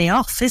not to be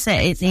off, is it?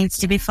 It needs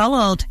to be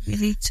followed. You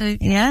need to.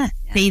 Yeah,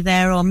 be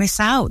there or miss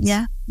out.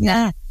 Yeah.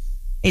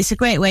 It's a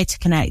great way to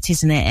connect,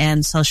 isn't it?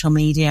 And social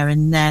media,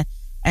 and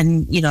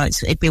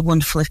it'd be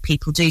wonderful if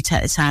people do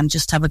take the time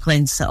just to have a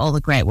glimpse at all the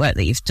great work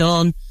that you've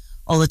done,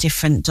 all the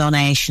different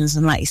donations,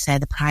 and like you say,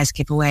 the prize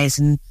giveaways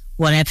and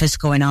whatever's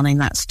going on in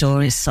that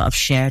store is sort of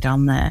shared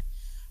on there.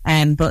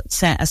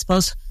 But I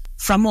suppose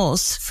from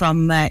us,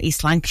 from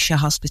East Lancashire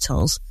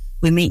hospitals,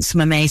 we meet some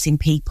amazing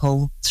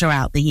people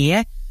throughout the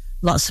year.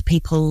 Lots of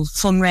people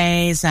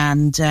fundraise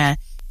and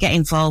get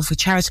involved with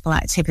charitable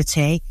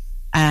activity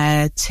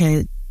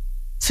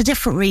for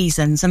different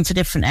reasons and for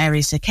different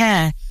areas of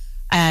care.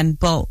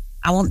 But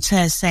I want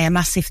to say a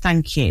massive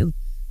thank you.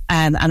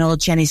 I know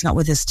Jenny's not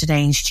with us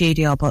today in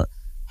studio, but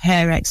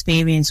her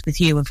experience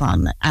with you,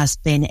 Yvonne, has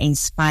been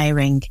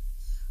inspiring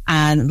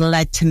and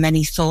led to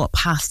many thought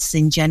paths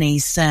in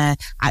Jenny's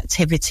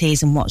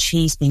activities and what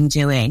she's been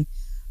doing.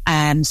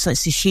 So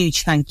it's a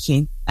huge thank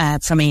you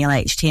from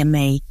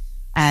ELHT&Me.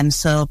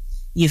 So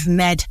you've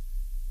made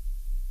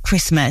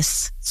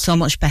Christmas so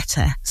much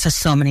better for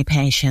so many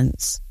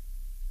patients.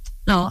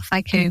 No,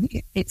 thank you.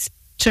 It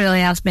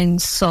truly has been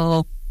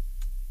so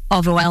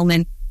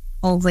overwhelming,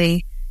 all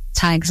the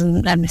tags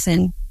and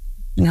everything.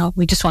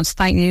 We just want to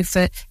thank you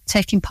for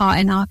taking part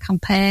in our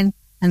campaign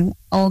and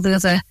all the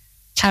other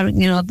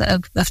charity,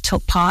 that have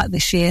took part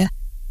this year.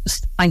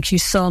 Just thank you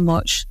so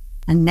much.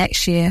 And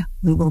next year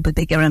we will be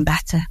bigger and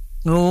better.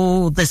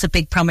 Oh, there's a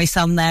big promise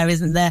on there,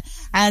 isn't there?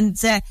 And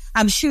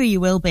I'm sure you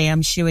will be.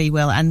 I'm sure you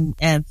will. And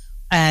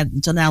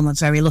Dunelm are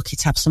very lucky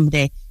to have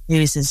somebody who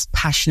is as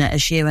passionate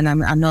as you. And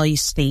I know you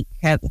speak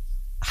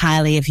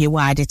highly of your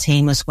wider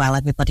team as well.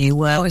 Everybody who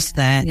works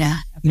there. Yeah.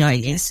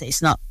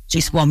 It's not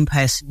just one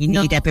person. You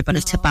need everybody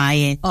to buy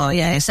in. Oh,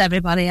 yeah. It's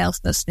everybody else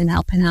that's been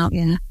helping out.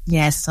 Yeah.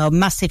 Yeah. So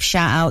massive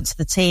shout out to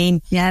the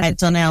team at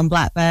Dunelm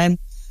Blackburn.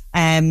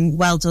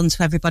 Well done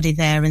to everybody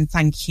there, and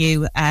thank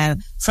you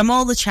from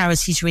all the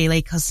charities, really,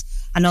 because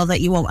I know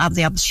that you won't have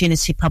the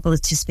opportunity probably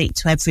to speak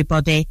to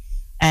everybody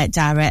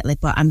directly,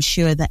 but I'm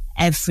sure that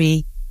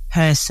every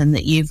person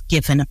that you've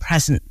given a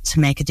present to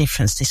make a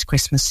difference this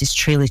Christmas is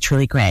truly,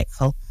 truly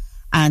grateful.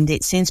 And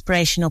it's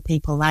inspirational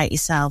people like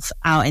yourself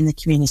out in the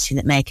community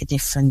that make a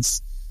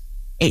difference.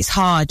 It's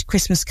hard.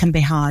 Christmas can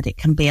be hard. It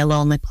can be a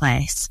lonely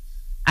place.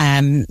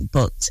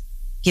 But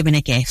giving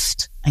a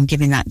gift and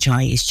giving that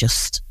joy is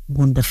just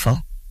wonderful.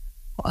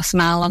 Put a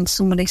smile on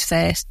somebody's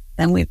face,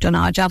 then we've done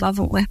our job,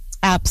 haven't we?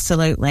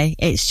 Absolutely.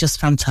 It's just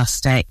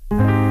fantastic.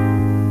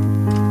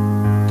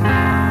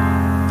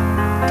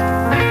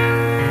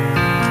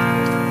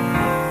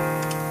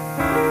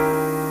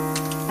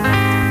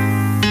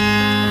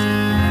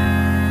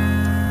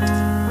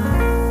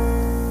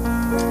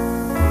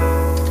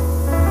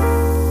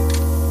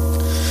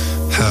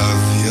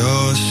 Have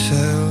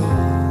yourself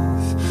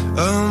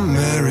a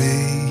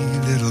merry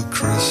little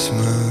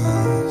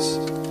Christmas.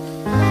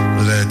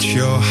 Let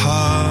your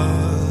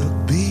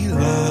heart be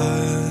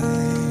light.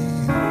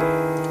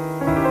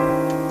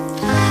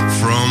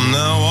 From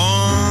now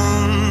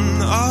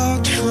on,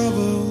 our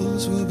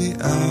troubles will be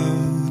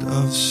out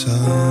of sight.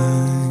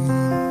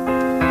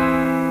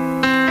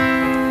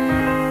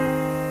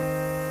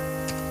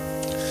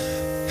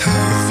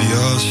 Have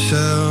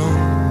yourself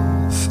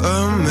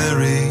a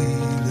merry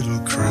little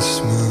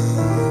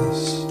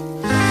Christmas.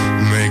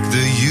 Make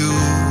the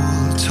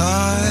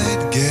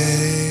Yuletide gay.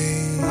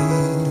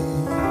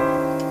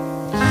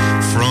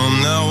 From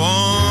now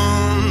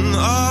on,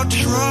 our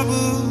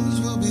troubles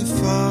will be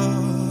far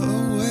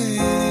away.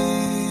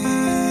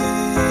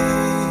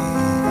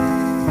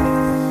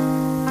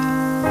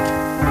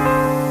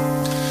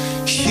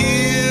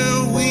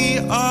 Here we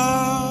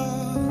are,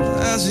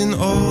 as in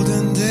old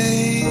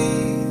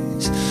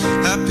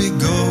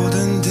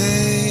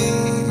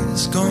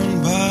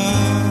gone by.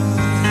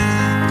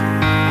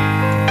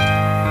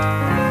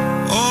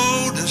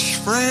 Oldest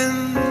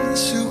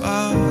friends who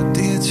are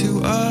dear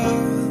to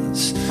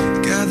us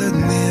gathered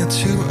near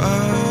to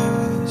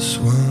us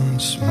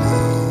once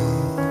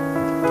more.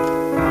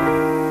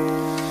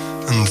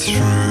 And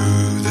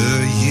through the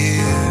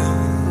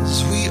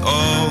years we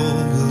all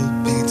will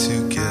be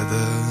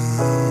together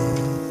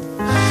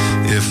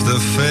if the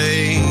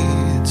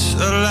fates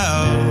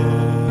allow.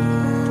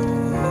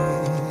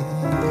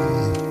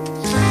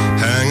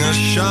 Hang a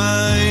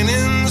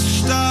shining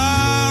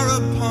star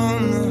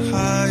upon the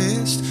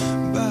highest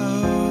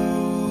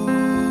bough,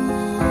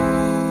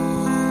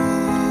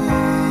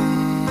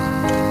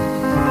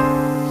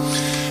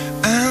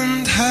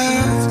 and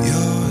have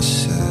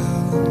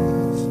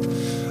yourself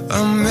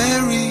a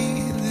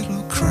merry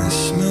little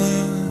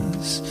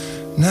Christmas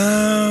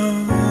now.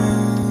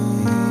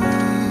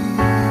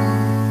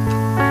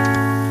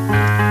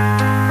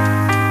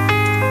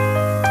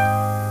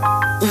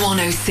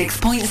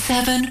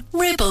 106.7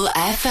 Ribble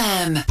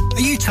FM. Are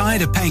you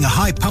tired of paying a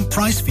high pump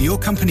price for your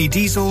company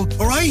diesel?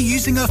 Or are you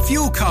using a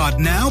fuel card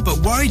now but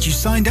worried you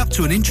signed up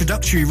to an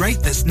introductory rate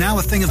that's now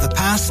a thing of the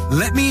past?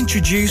 Let me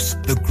introduce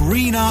the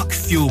Green Arc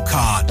Fuel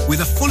Card.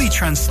 With a fully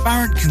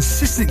transparent,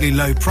 consistently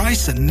low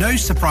price and no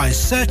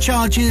surprise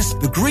surcharges,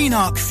 the Green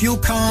Arc Fuel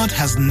Card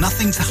has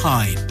nothing to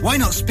hide. Why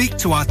not speak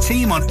to our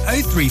team on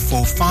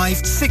 0345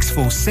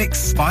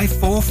 646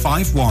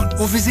 5451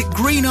 or visit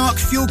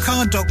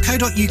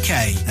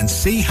greenarcfuelcard.co.uk and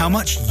see how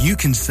much you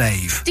can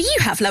save. Do you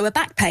have lower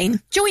back pain,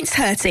 joints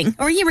hurting,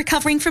 or are you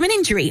recovering from an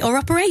injury or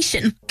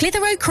operation?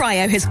 Clitheroe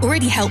Cryo has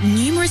already helped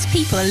numerous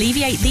people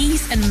alleviate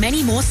these and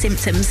many more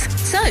symptoms.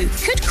 So,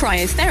 could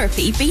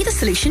cryotherapy be the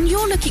solution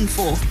you're looking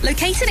for?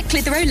 Located at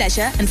Clitheroe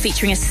Leisure and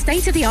featuring a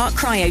state-of-the-art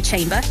cryo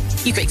chamber,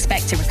 you can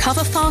expect to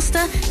recover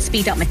faster,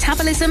 speed up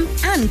metabolism,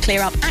 and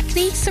clear up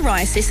acne,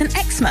 psoriasis, and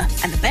eczema.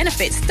 And the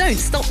benefits don't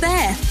stop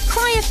there.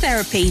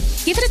 Cryotherapy.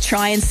 Give it a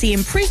try and see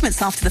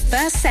improvements after the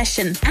first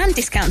session, and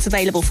discounts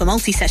available for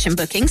multi-session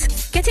bookings.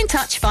 Get in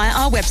touch via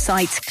our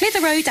website,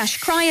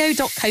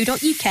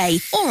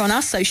 clitheroe-cryo.co.uk, or on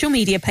our social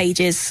media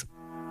pages.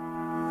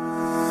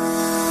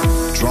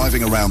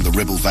 Driving around the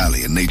Ribble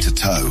Valley and need to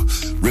tow?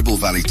 Ribble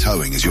Valley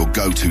Towing is your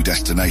go-to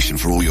destination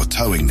for all your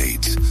towing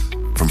needs.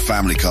 From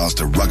family cars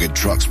to rugged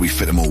trucks, we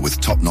fit them all with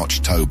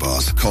top-notch tow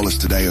bars. Call us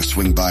today or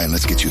swing by and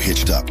let's get you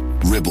hitched up.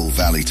 Ribble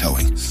Valley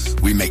Towing.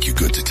 We make you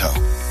good to tow.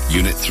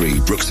 Unit 3,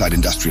 Brookside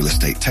Industrial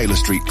Estate, Taylor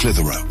Street,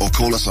 Clitheroe. Or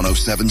call us on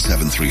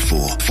 07734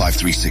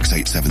 536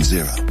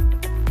 870.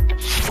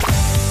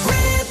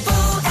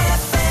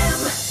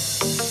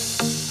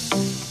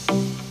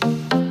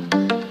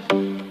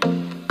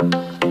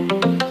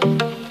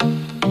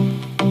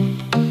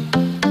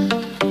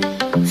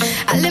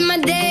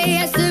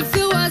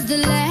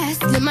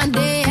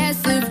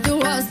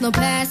 No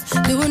past,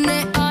 doing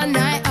it all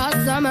night, all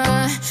summer,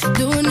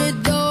 doing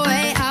it the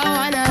way I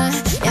wanna.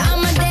 Yeah,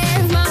 I'ma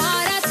dance my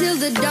heart out till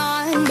the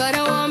dawn, but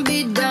I won't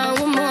be done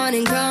when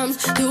morning comes.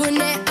 Doing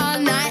it all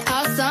night,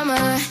 all summer,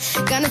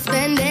 gonna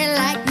spend it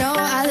like no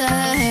other.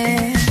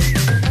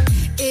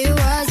 It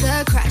was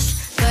a crush,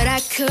 but I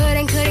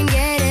couldn't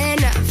get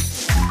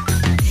enough.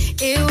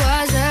 It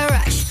was a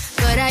rush,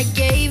 but I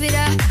gave it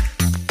up.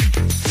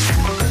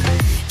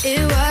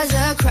 It was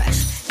a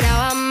crush, now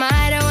I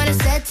might have wanna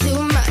said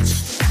too much.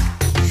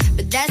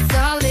 That's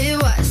all it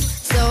was,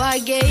 so I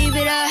gave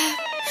it up.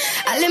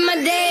 I live my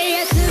day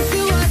as if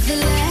it was the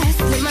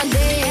last. Live my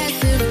day as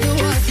if there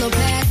was no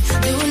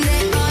past. Doing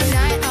it all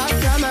night, all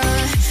summer.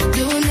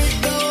 Doing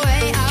it the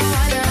way I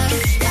wanna.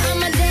 Yeah,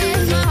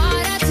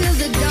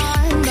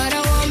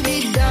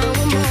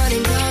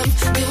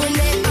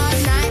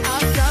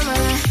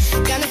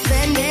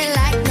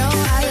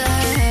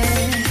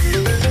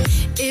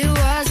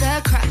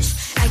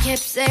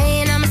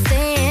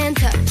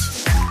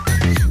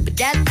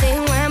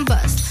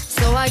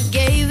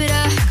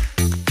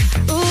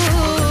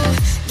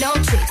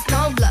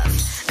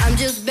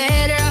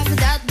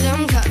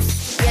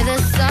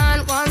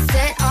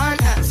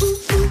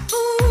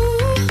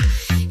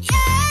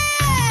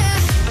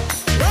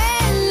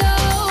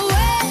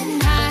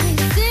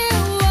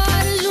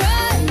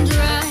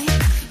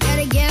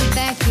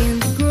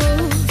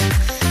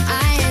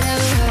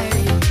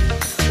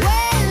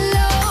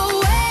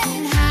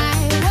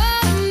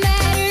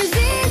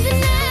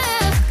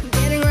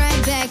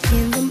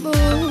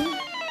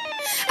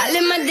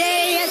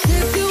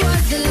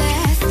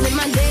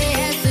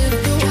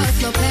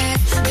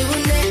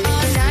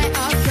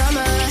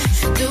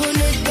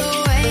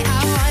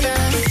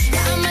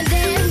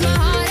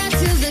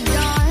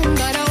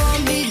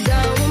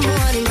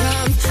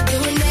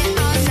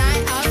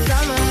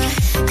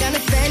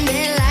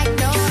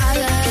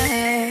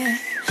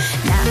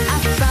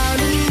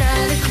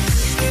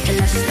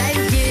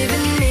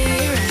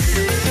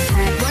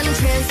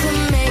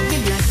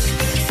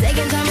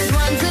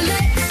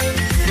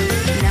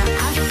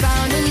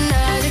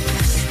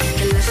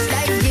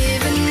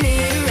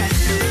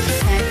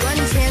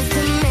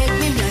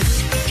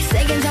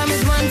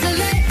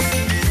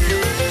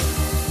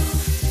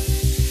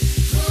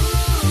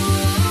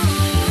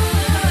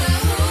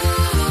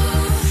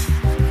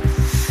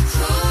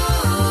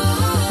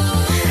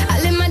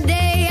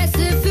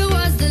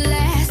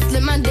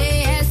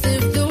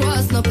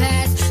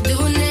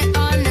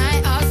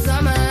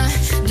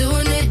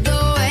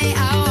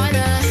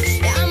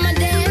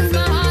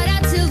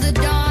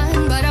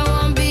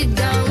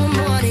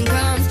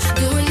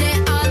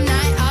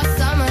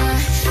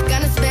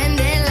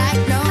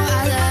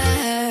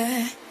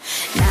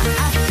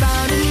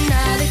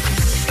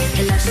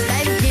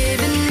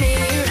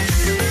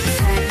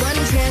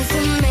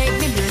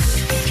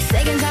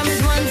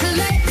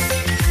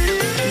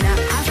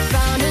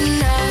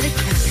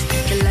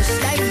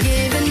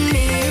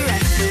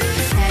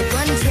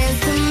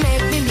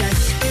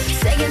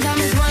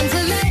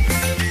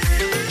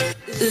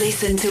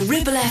 Listen to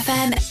Ribble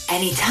FM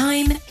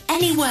anytime,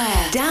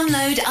 anywhere.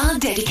 Download our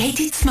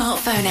dedicated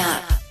smartphone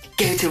app.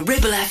 Go to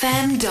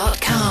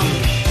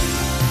ribblefm.com.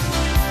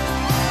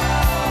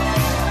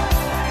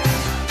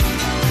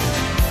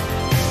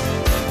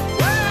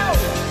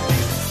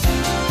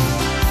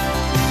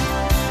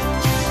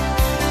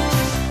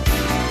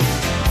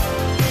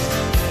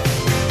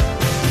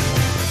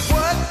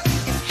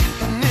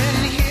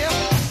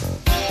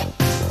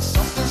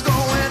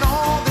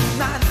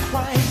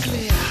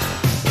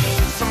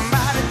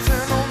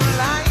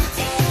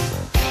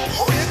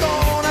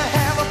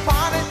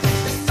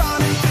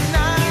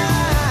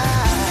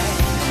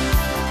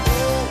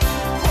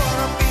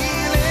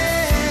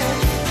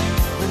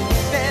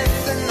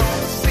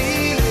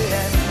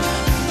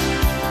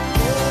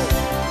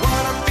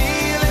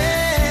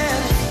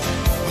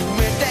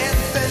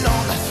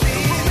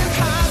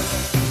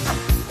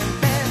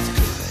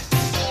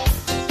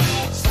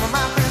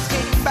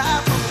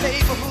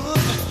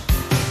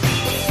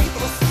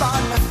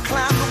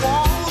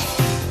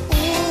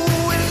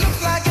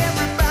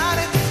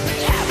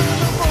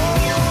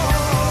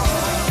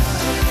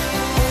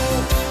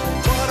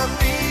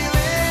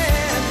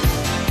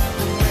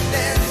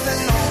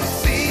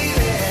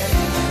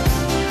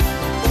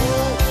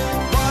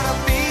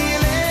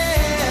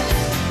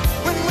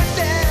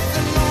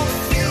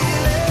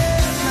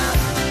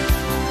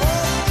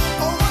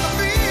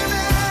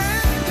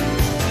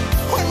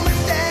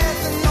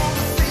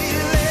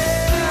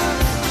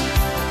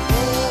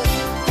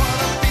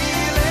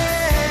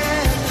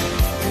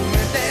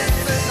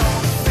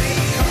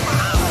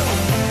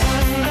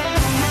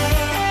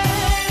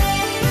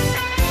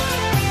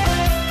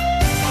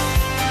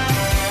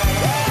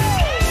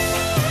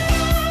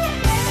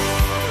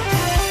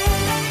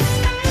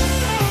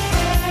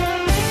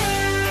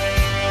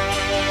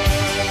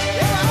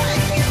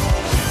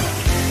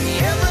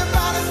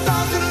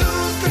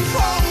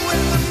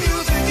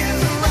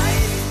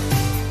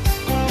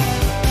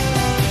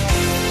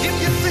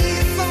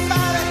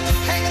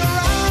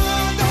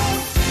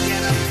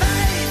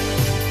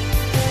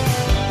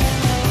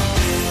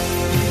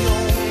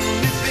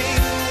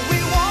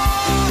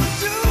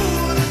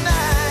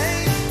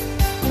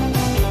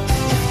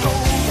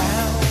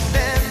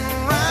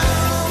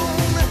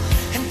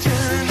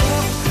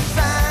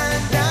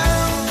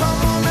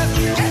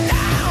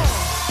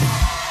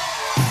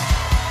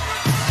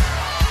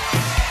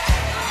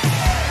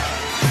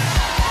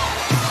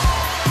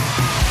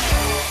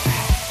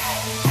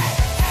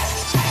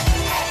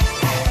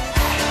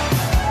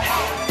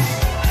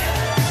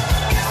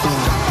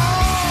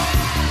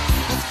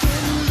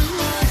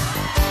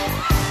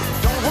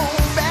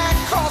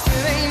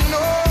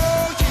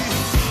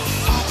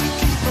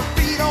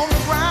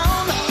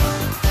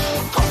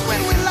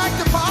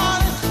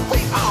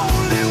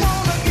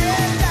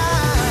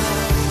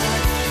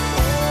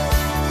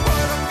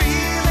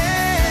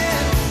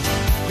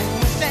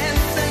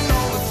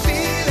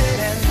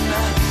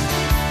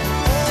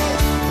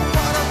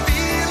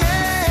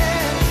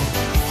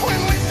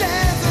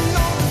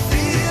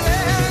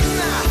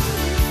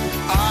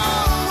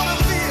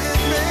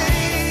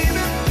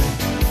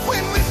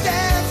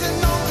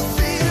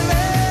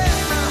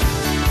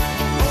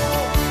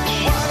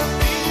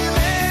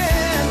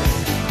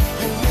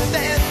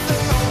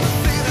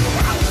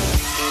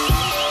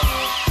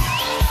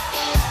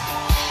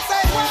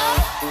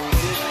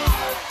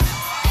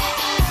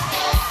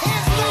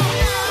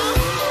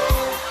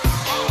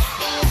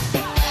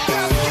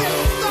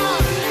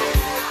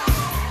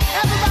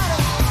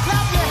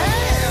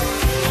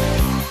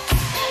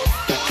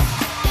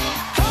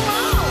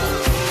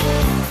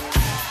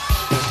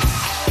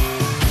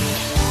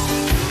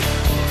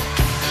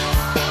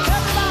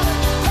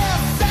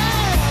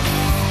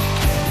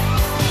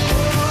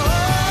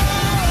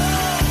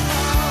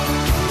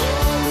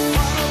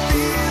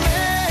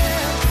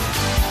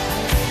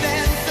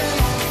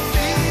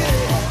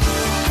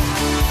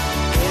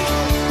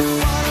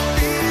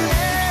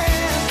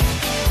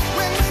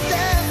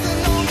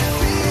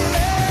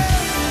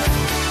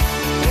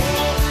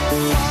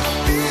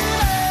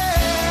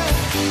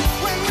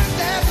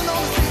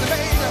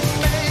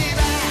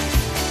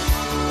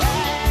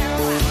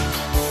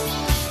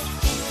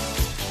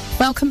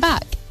 Welcome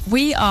back.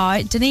 We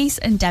are Denise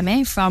and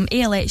Demi from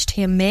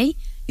ELHT&Me.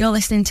 You're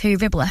listening to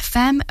Ribble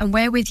FM and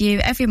we're with you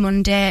every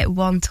Monday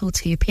 1 till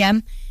 2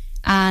 p.m.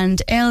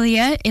 And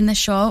earlier in the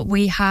show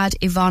we had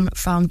Yvonne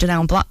from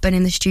Dunelm Blackburn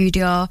in the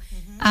studio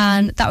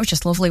and that was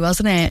just lovely,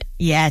 wasn't it?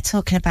 Yeah,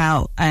 talking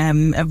about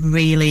a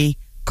really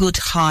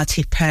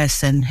good-hearted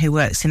person who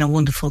works in a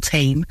wonderful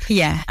team.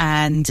 Yeah.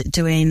 And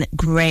doing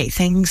great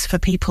things for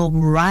people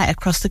right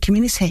across the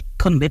community.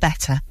 Couldn't be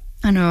better.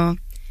 I know.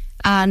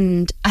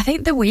 And I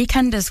think the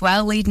weekend as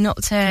well, leading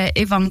up to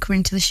Yvonne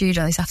coming to the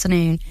studio this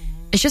afternoon,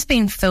 it's just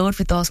been filled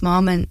with those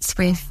moments.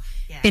 We've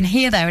been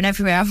here, there and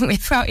everywhere, haven't we,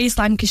 throughout East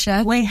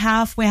Lancashire? We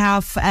have. We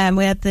had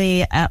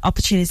the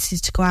opportunity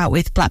to go out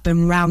with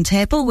Blackburn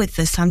Roundtable with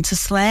the Santa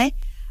Sleigh,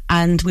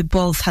 and we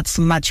both had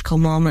some magical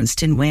moments,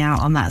 didn't we,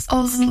 out on that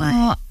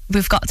sleigh?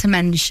 we've got to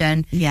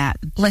mention,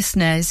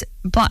 listeners,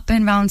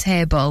 Blackburn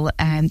Roundtable,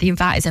 they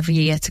invite us every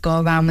year to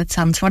go around with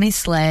Santa on his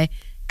sleigh,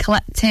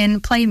 collecting,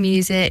 playing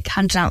music,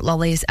 handing out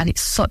lollies, and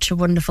it's such a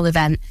wonderful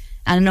event.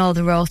 And I know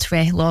the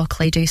Rotary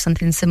locally do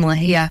something similar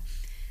here.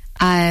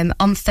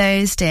 On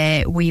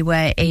Thursday, we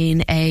were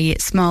in a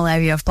small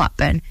area of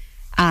Blackburn,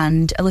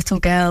 and a little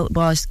girl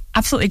was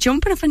absolutely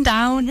jumping up and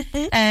down.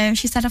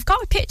 She said, I've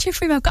got a picture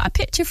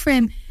for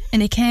him.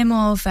 And he came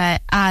over,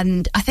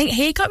 and I think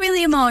he got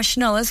really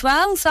emotional as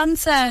well,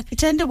 Santa. He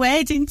turned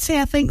away, didn't he?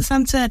 I think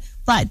Santa,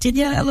 wiped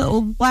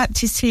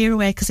his tear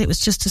away because it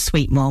was just a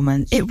sweet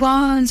moment. It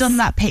was. On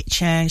that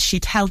picture,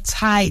 she'd held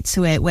tight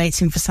to it,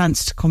 waiting for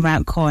Santa to come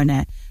round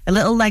corner. Her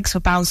little legs were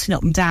bouncing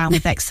up and down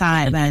with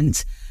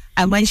excitement.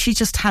 And when she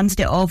just handed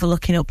it over,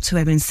 looking up to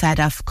him and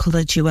said, I've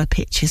coloured you a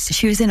picture. So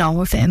she was in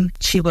awe of him.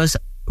 She was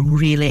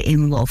really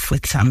in love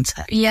with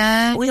Santa.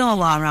 Yeah. We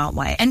all are, aren't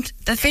we? And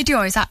the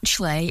video is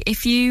actually,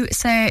 if you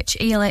search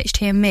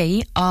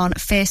ELHT&Me on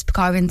Facebook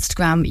or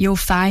Instagram, you'll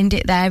find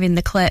it there in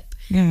the clip.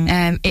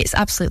 It's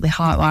absolutely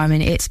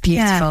heartwarming. It's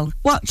beautiful. Yeah.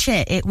 Watch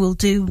it. It will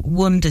do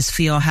wonders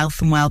for your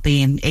health and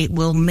well-being. It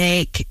will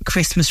make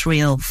Christmas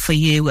real for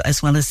you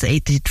as well as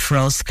it did for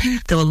us.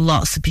 There were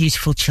lots of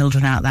beautiful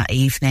children out that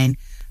evening.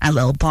 A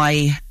little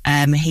boy,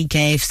 he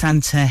gave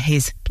Santa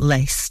his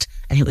list,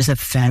 and it was a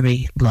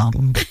very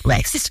long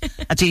list.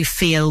 I do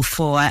feel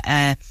for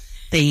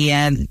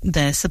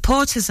the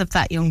supporters of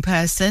that young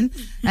person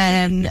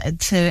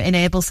to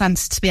enable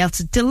Santa to be able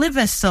to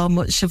deliver so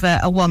much of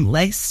a want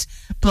list.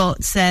 But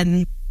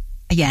it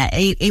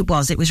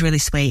was really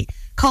sweet.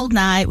 Cold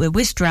night, we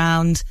whisked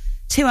round,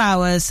 2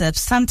 hours of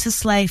Santa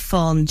sleigh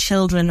fun,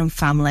 children and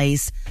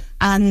families.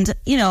 And,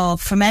 you know,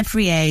 from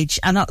every age,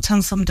 I knocked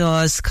on some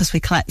doors because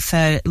we collect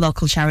for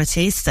local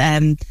charities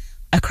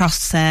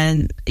across,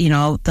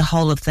 the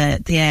whole of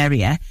the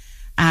area.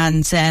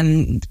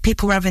 And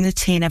people were having a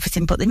tea and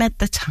everything, but they made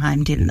the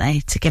time, didn't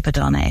they, to give a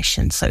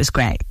donation. So it was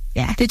great.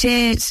 Yeah. They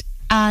did.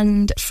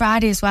 And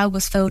Friday as well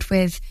was filled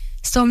with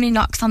so many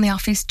knocks on the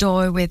office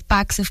door with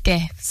bags of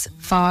gifts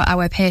for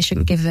our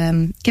patient Give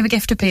a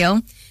Gift appeal.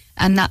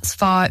 And that's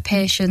for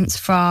patients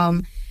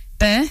from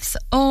birth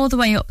all the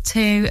way up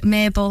to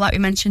Mabel, like we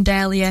mentioned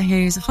earlier,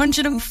 who's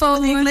 104.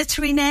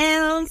 Glittery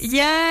nails.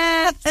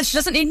 Yeah. She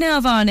doesn't need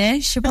nail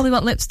varnish. She'll probably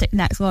want lipstick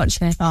next, won't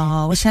she?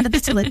 Oh, well, she had a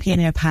bit of lippy in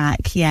her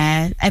pack,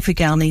 yeah. Every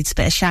girl needs a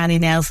bit of shiny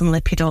nails and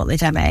lippy, don't they,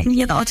 Demi?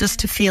 You know, just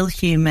to feel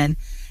human.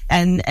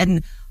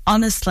 And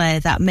honestly,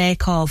 that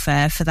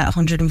makeover for that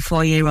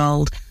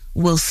 104-year-old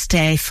will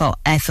stay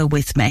forever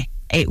with me.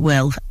 It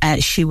will.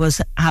 She was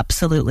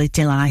absolutely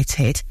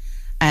delighted.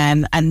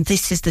 And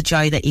this is the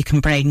joy that you can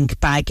bring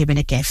by giving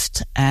a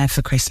gift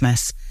for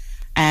Christmas.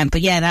 But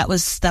yeah, that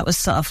was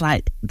sort of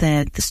like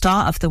the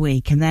start of the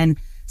week. And then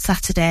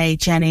Saturday,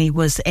 Jenny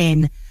was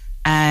in.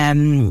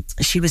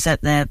 She was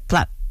at the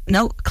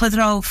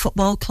Clitheroe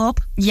Football Club.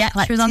 Yeah,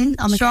 she was on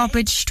the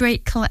Strawbridge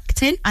Street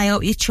collecting. I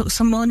hope you chucked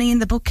some money in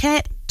the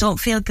bucket.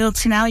 Don't feel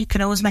guilty now. You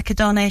can always make a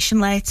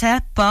donation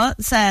later. But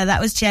that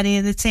was Jenny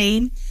and the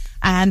team.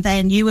 And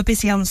then you were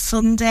busy on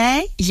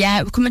Sunday.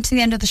 Yeah, we're coming to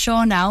the end of the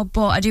show now,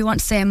 but I do want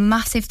to say a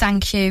massive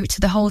thank you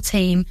to the whole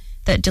team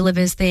that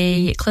delivers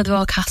the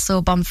Clitheroe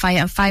Castle bonfire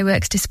and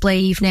fireworks display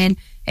evening.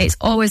 It's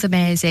always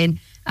amazing.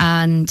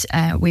 And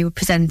we were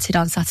presented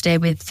on Saturday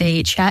with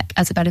the cheque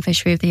as a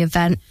beneficiary of the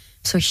event.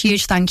 So a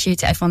huge thank you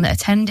to everyone that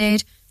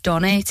attended,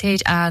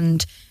 donated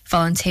and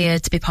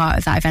volunteered to be part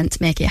of that event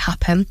to make it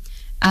happen.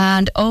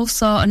 And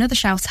also another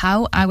shout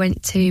out, I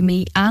went to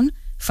meet Anne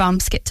from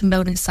Skipton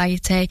Building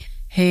Society,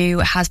 who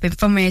has been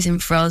fundraising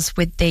for us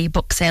with the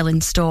book sale in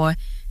store.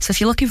 So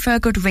if you're looking for a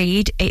good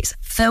read, it's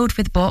filled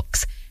with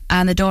books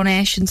and the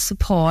donations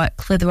support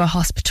Clitheroe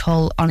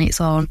Hospital on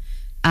its own.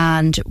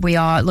 And we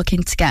are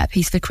looking to get a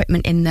piece of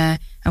equipment in there,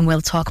 and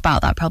we'll talk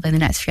about that probably in the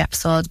next few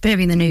episodes,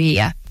 maybe in the new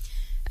year.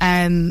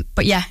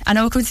 But yeah, I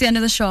know we're coming to the end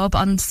of the show, but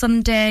on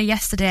Sunday,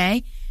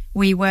 yesterday,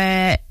 we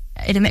were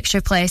in a mixture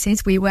of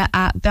places. We were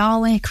at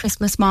Barley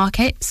Christmas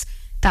Markets.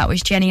 That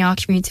was Jenny, our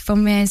community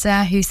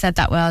fundraiser, who said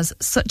that was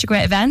such a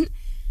great event.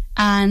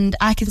 And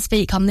I can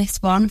speak on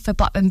this one for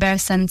Blackburn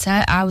Birth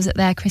Centre. I was at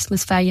their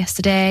Christmas fair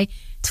yesterday,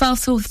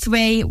 12 till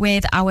 3,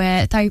 with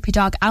our therapy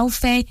dog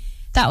Alfie.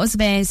 That was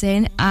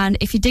amazing. And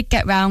if you did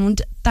get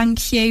round,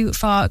 thank you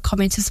for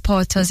coming to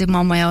support us in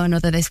one way or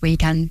another this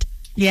weekend.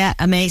 Yeah,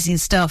 amazing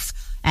stuff.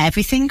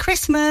 Everything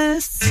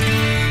Christmas.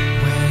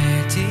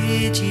 Where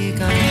did you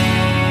go?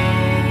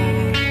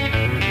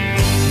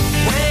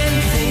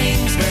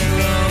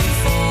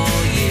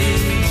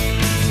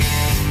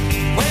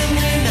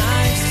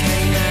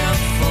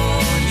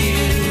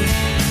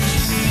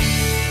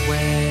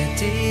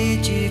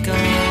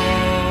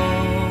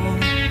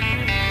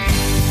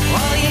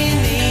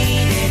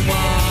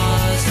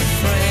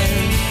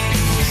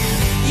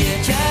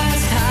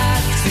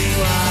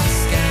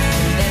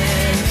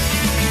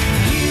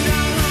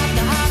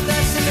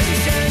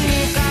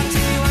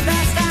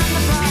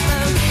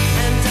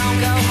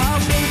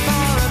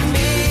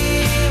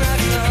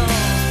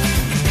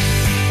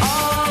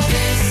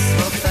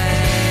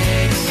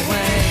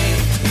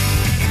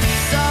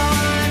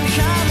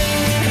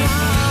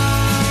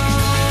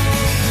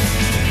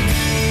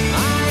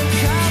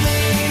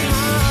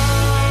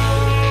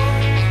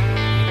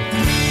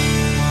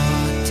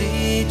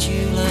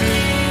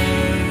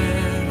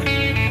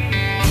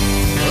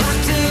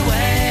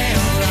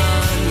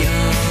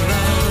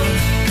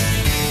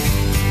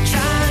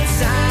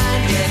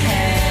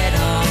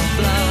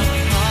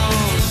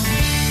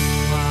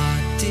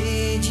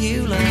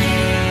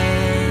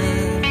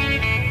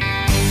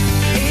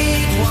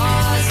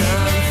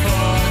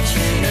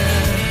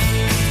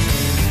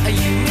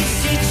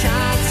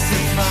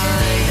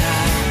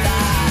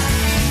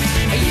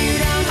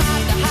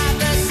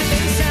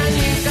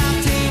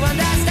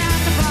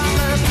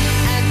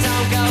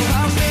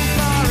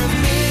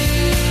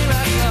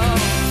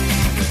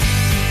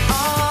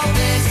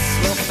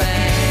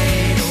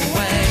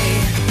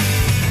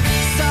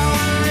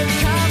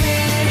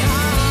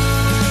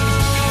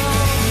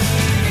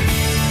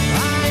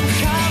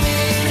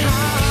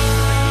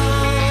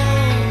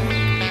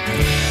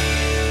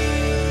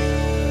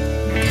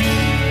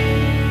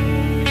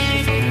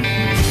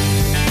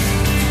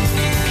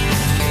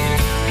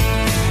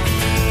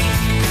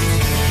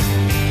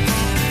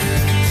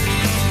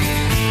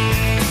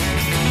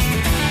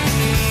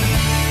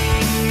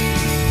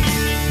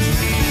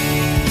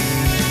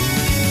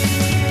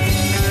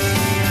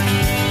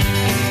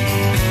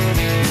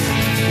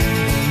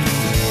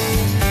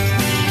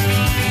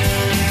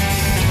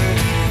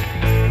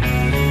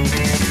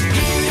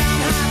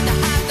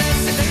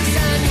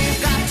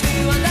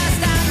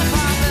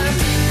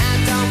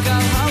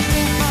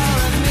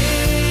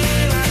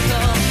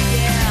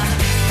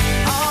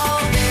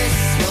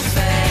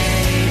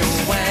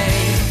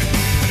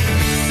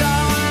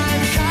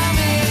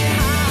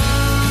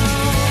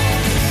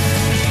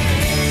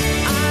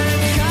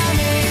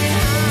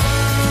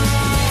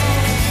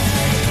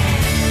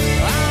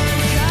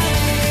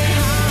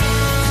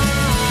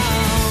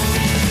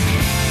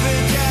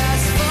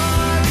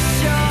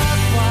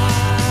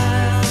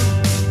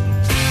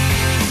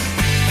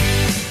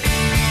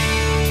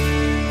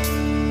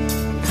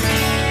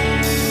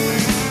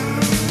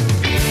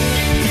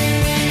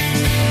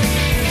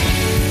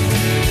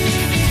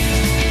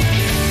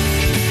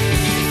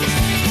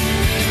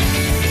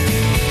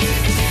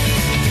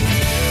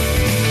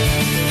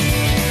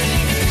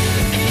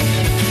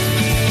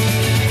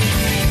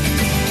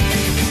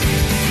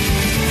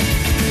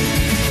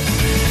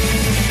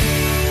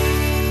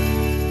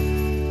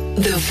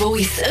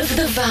 voice of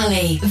the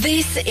valley.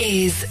 This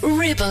is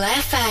Ribble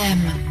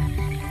FM.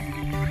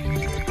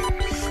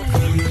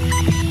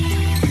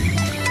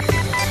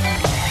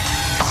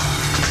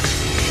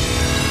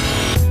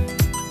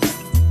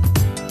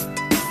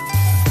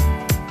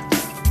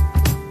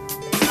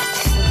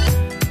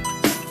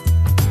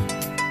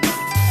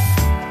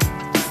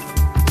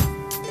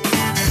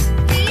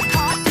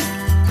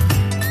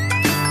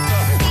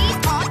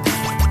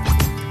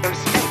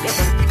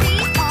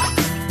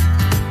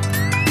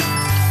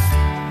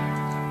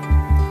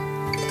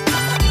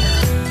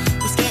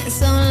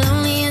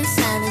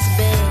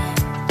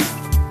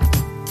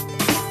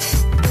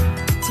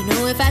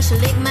 If I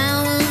should lick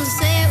my wounds